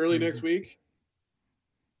 maybe early next week.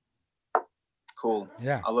 Cool.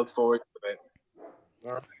 Yeah. I look forward to it.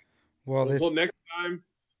 All right. Well, Until next time,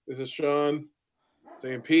 this is Sean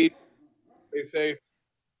saying Pete, stay safe.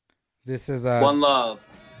 This is One love.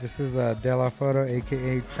 This is De La Foto,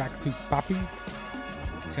 aka Tracksuit Papi,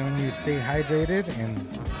 telling you to stay hydrated, and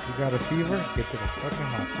if you got a fever, get to the fucking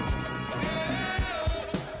hospital.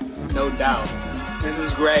 No doubt. This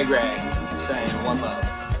is Greg saying one love.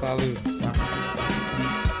 Salud.